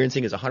or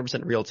experiencing is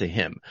 100% real to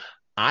him.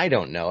 I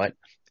don't know it.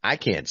 I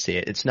can't see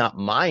it. It's not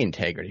my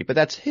integrity, but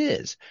that's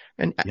his.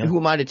 And who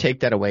am I to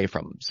take that away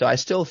from him? So I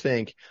still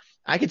think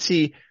I could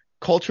see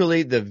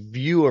culturally the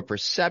view or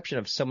perception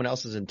of someone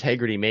else's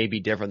integrity may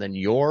be different than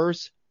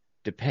yours,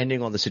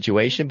 depending on the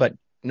situation. But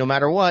no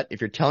matter what,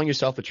 if you're telling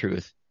yourself the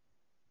truth,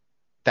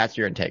 that's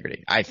your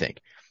integrity, I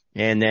think.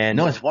 And then.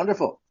 No, it's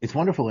wonderful. It's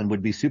wonderful and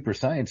would be super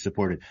science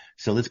supported.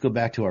 So let's go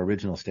back to our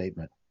original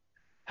statement.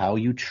 How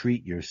you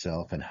treat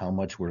yourself and how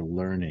much we're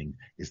learning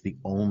is the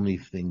only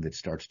thing that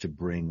starts to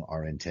bring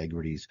our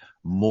integrities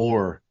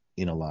more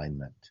in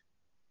alignment.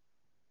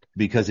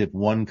 Because if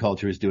one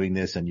culture is doing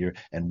this and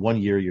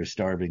 1 year you're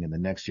starving and the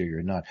next year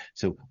you're not.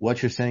 So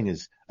what you're saying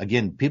is,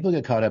 again, people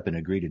get caught up in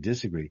agree to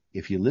disagree.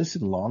 If you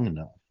listen long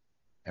enough,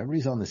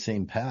 everybody's on the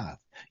same path.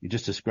 You're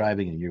just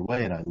describing it in your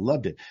way. And I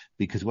loved it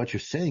because what you're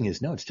saying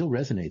is, no, it still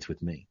resonates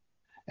with me.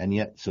 And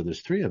yet, so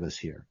there's 3 of us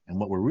here. And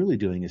what we're really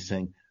doing is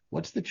saying,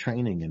 what's the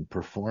training and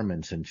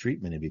performance and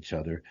treatment of each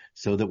other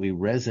so that we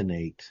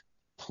resonate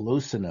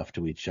close enough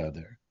to each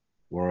other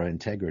where our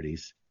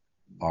integrities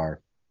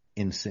are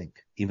in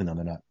sync, even though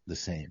they're not the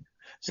same.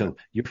 So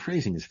your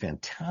phrasing is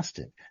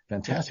fantastic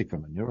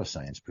from a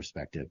neuroscience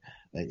perspective.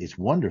 It's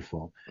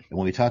wonderful. And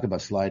when we talk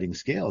about sliding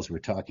scales, we're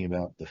talking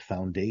about the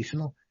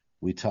foundational.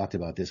 We talked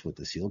about this with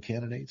the SEAL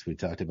candidates. We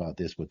talked about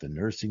this with the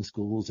nursing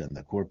schools and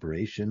the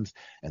corporations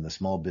and the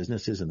small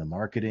businesses and the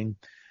marketing.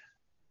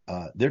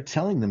 They're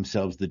telling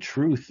themselves the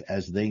truth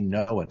as they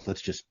know it.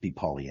 Let's just be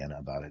Pollyanna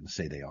about it and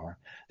say they are.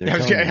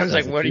 I was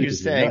like, what are you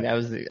saying?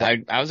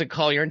 I was a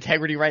call your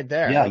integrity right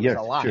there. Yeah,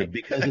 yeah, sure.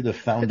 Because of the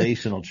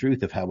foundational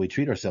truth of how we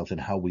treat ourselves and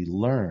how we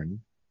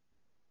learn,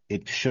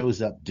 it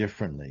shows up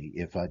differently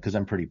because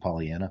I'm pretty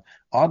Pollyanna.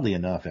 Oddly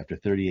enough, after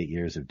 38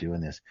 years of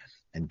doing this,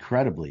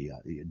 incredibly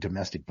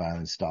domestic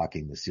violence,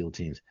 stalking, the SEAL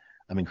teams,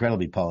 I'm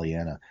incredibly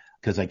Pollyanna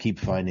because I keep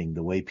finding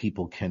the way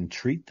people can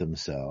treat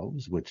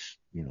themselves, which,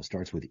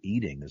 starts with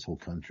eating. There's whole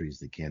countries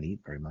that can't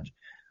eat very much.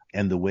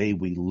 And the way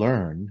we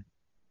learn.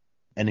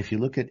 And if you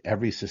look at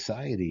every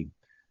society,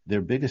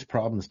 their biggest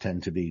problems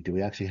tend to be, do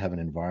we actually have an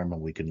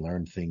environment we can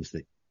learn things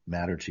that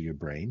matter to your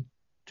brain,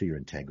 to your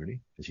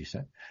integrity, as you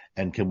said?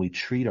 And can we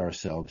treat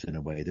ourselves in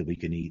a way that we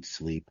can eat,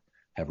 sleep,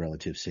 have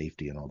relative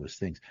safety and all those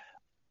things?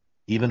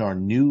 Even our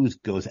news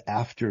goes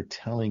after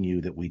telling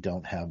you that we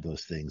don't have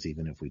those things,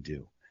 even if we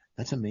do.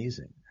 That's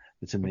amazing.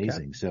 It's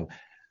amazing. Okay. So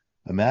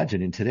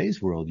imagine in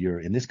today's world,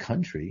 in this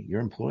country,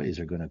 your employees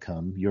are going to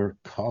come, your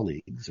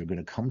colleagues are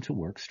going to come to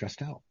work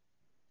stressed out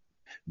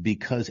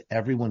because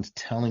everyone's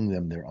telling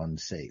them they're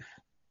unsafe.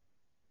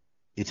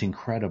 It's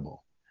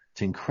incredible.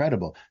 It's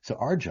incredible. So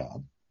our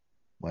job,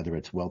 whether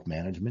it's wealth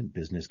management,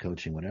 business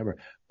coaching, whatever,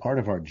 part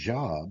of our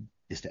job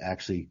is to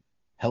actually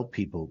help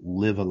people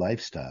live a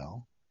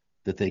lifestyle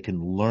that they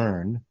can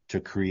learn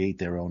to create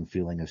their own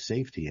feeling of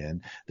safety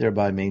in,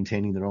 thereby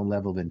maintaining their own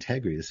level of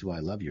integrity. This is why I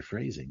love your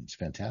phrasing. It's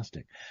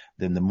fantastic.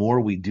 Then the more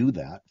we do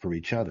that for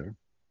each other,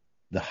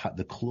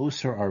 the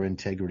closer our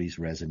integrities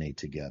resonate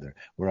together,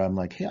 where I'm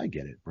like, hey, I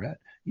get it, Brett.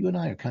 You and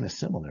I are kind of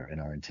similar in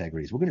our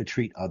integrities. We're going to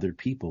treat other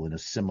people in a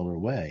similar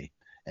way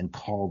and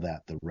call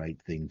that the right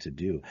thing to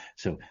do.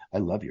 So I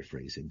love your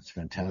phrasing. It's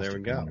fantastic. Well, there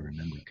we go. I want to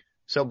remember.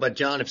 So, but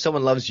John, if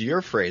someone loves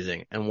your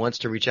phrasing and wants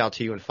to reach out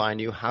to you and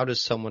find you, how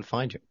does someone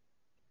find you?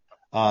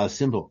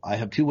 Simple. I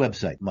have two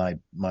websites. My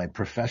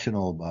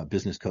professional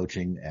business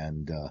coaching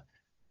and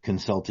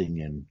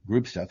consulting and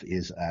group stuff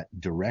is at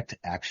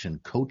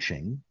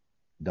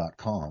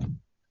directactioncoaching.com.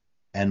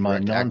 And my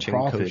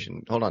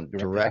nonprofit.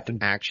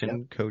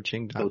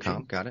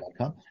 directactioncoaching.com. Got it.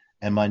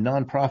 And my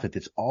nonprofit,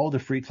 that's all the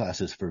free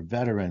classes for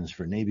veterans,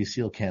 for Navy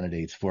SEAL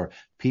candidates, for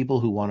people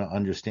who want to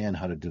understand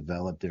how to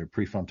develop their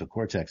prefrontal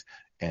cortex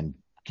and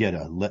get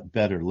a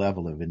better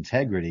level of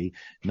integrity,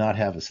 not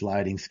have a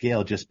sliding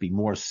scale, just be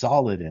more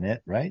solid in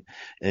it, right?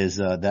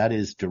 That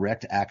is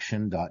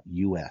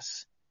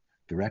directaction.us.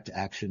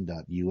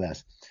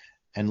 Directaction.us.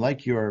 And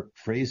like your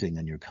phrasing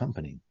and your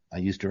company, I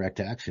use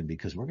direct action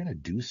because we're going to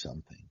do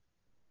something.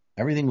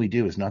 Everything we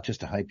do is not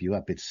just to hype you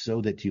up. It's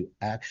so that you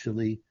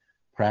actually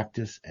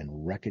practice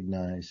and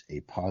recognize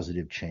a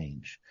positive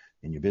change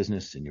in your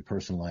business, in your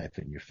personal life,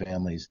 in your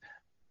families.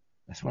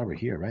 That's why we're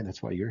here, right?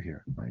 That's why you're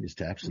here, right? Is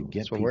to actually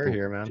get people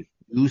to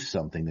do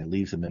something that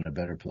leaves them in a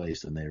better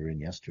place than they were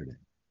in yesterday.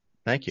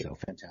 Thank you. So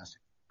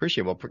fantastic.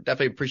 Appreciate it. Well,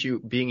 definitely appreciate you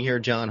being here,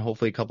 John.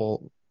 Hopefully a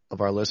couple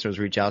of our listeners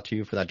reach out to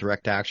you for that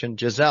direct action.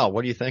 Giselle,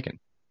 what are you thinking?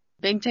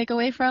 Big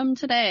takeaway from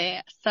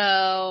today. So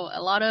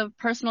a lot of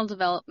personal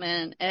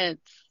development.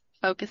 It's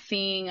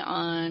focusing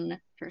on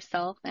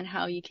yourself and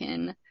how you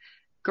can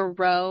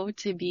grow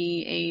to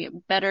be a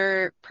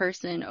better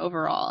person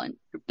overall in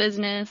your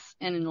business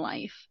and in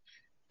life.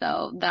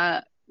 So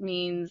that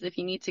means if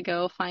you need to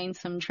go find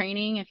some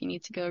training, if you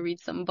need to go read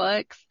some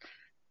books,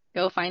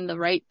 go find the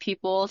right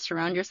people,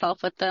 surround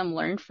yourself with them,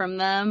 learn from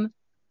them.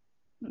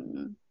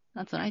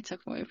 That's what I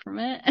took away from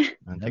it. I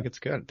think it's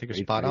good. I think you're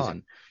spot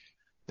on.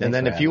 And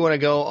then if you want to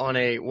go on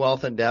a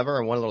wealth endeavor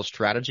and want a little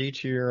strategy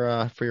to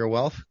your for your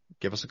wealth,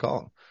 give us a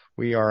call.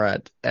 We are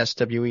at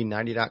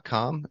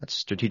SWE90.com. That's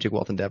Strategic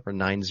Wealth Endeavor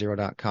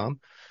 90.com.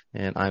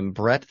 And I'm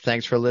Brett.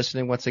 Thanks for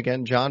listening once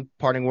again. John,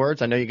 parting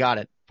words. I know you got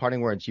it.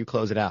 Parting words. You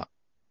close it out.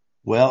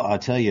 Well, I'll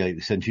tell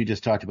you, since you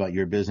just talked about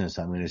your business,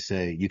 I'm going to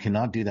say you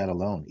cannot do that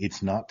alone.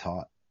 It's not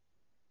taught.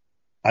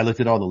 I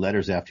looked at all the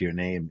letters after your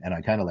name and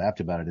I kind of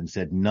laughed about it and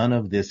said, none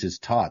of this is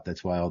taught.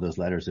 That's why all those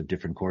letters of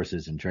different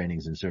courses and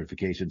trainings and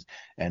certifications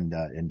and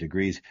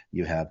degrees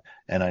you have.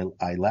 And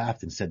I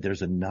laughed and said,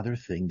 there's another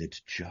thing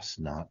that's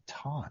just not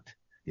taught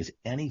is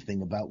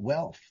anything about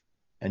wealth.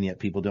 And yet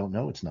people don't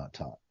know it's not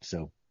taught.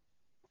 So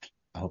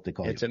I hope they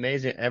call you. It's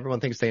amazing.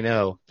 Everyone thinks they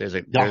know. There's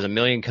a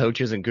million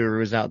coaches and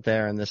gurus out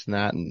there and this and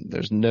that. And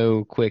there's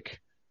no quick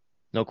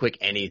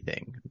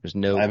anything. I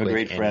have a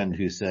great friend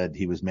who said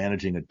he was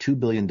managing a $2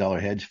 billion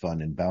hedge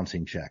fund and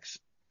bouncing checks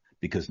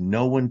because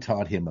no one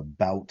taught him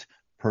about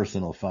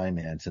personal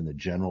finance and the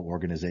general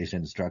organization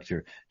and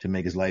structure to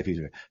make his life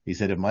easier. He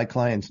said, if my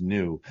clients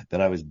knew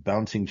that I was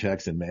bouncing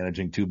checks and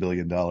managing $2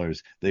 billion,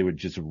 they would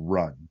just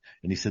run.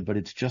 And he said, but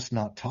it's just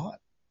not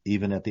taught,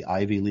 even at the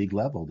Ivy League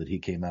level that he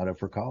came out of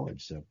for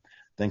college. So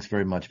thanks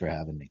very much for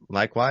having me.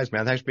 Likewise,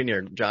 man. Thanks for being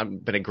here. John,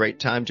 been a great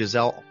time.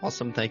 Giselle,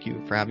 awesome. Thank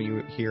you for having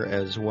you here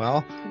as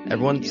well.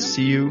 Everyone,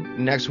 see you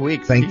next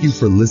week. Thank you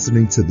for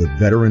listening to the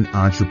Veteran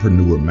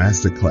Entrepreneur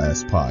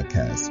Masterclass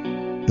podcast.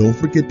 Don't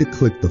forget to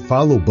click the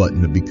follow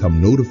button to become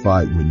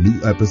notified when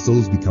new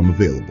episodes become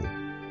available.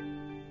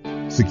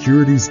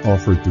 Securities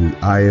offered through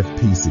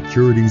IFP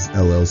Securities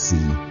LLC,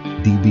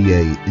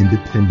 DBA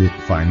Independent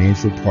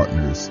Financial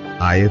Partners,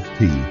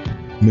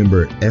 IFP,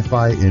 member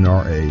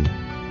FINRA,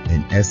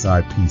 and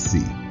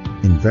SIPC.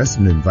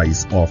 Investment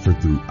advice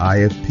offered through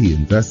IFP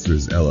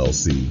Investors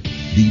LLC,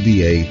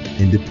 DBA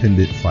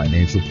Independent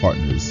Financial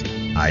Partners,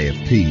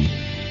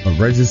 IFP,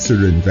 a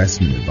registered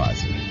investment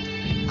advisor.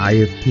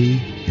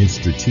 IFP and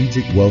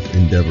Strategic Wealth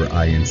Endeavor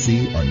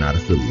INC are not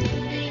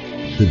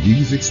affiliated. The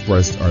views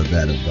expressed are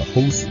that of the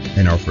host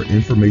and are for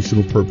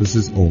informational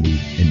purposes only,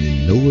 and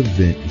in no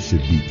event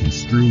should be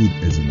construed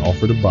as an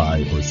offer to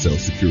buy or sell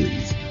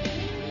securities.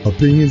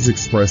 Opinions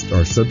expressed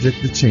are subject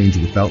to change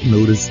without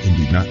notice and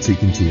do not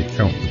take into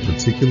account the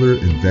particular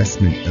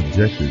investment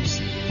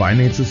objectives,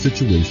 financial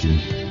situation,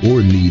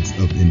 or needs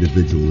of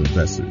individual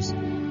investors.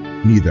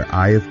 Neither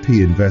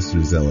IFP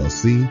Investors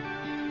LLC,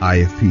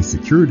 IFP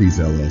Securities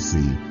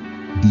LLC,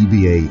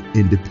 DBA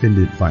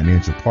Independent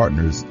Financial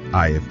Partners,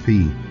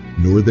 IFP,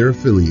 nor their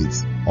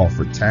affiliates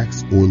offer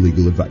tax or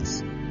legal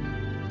advice.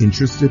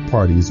 Interested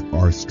parties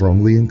are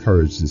strongly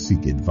encouraged to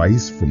seek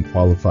advice from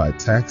qualified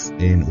tax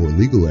and or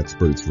legal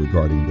experts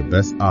regarding the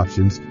best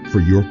options for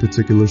your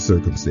particular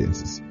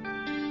circumstances.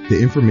 The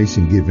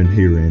information given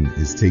herein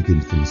is taken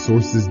from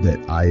sources that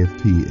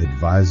IFP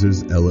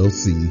Advisors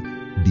LLC,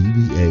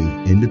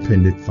 DBA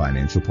Independent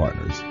Financial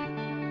Partners.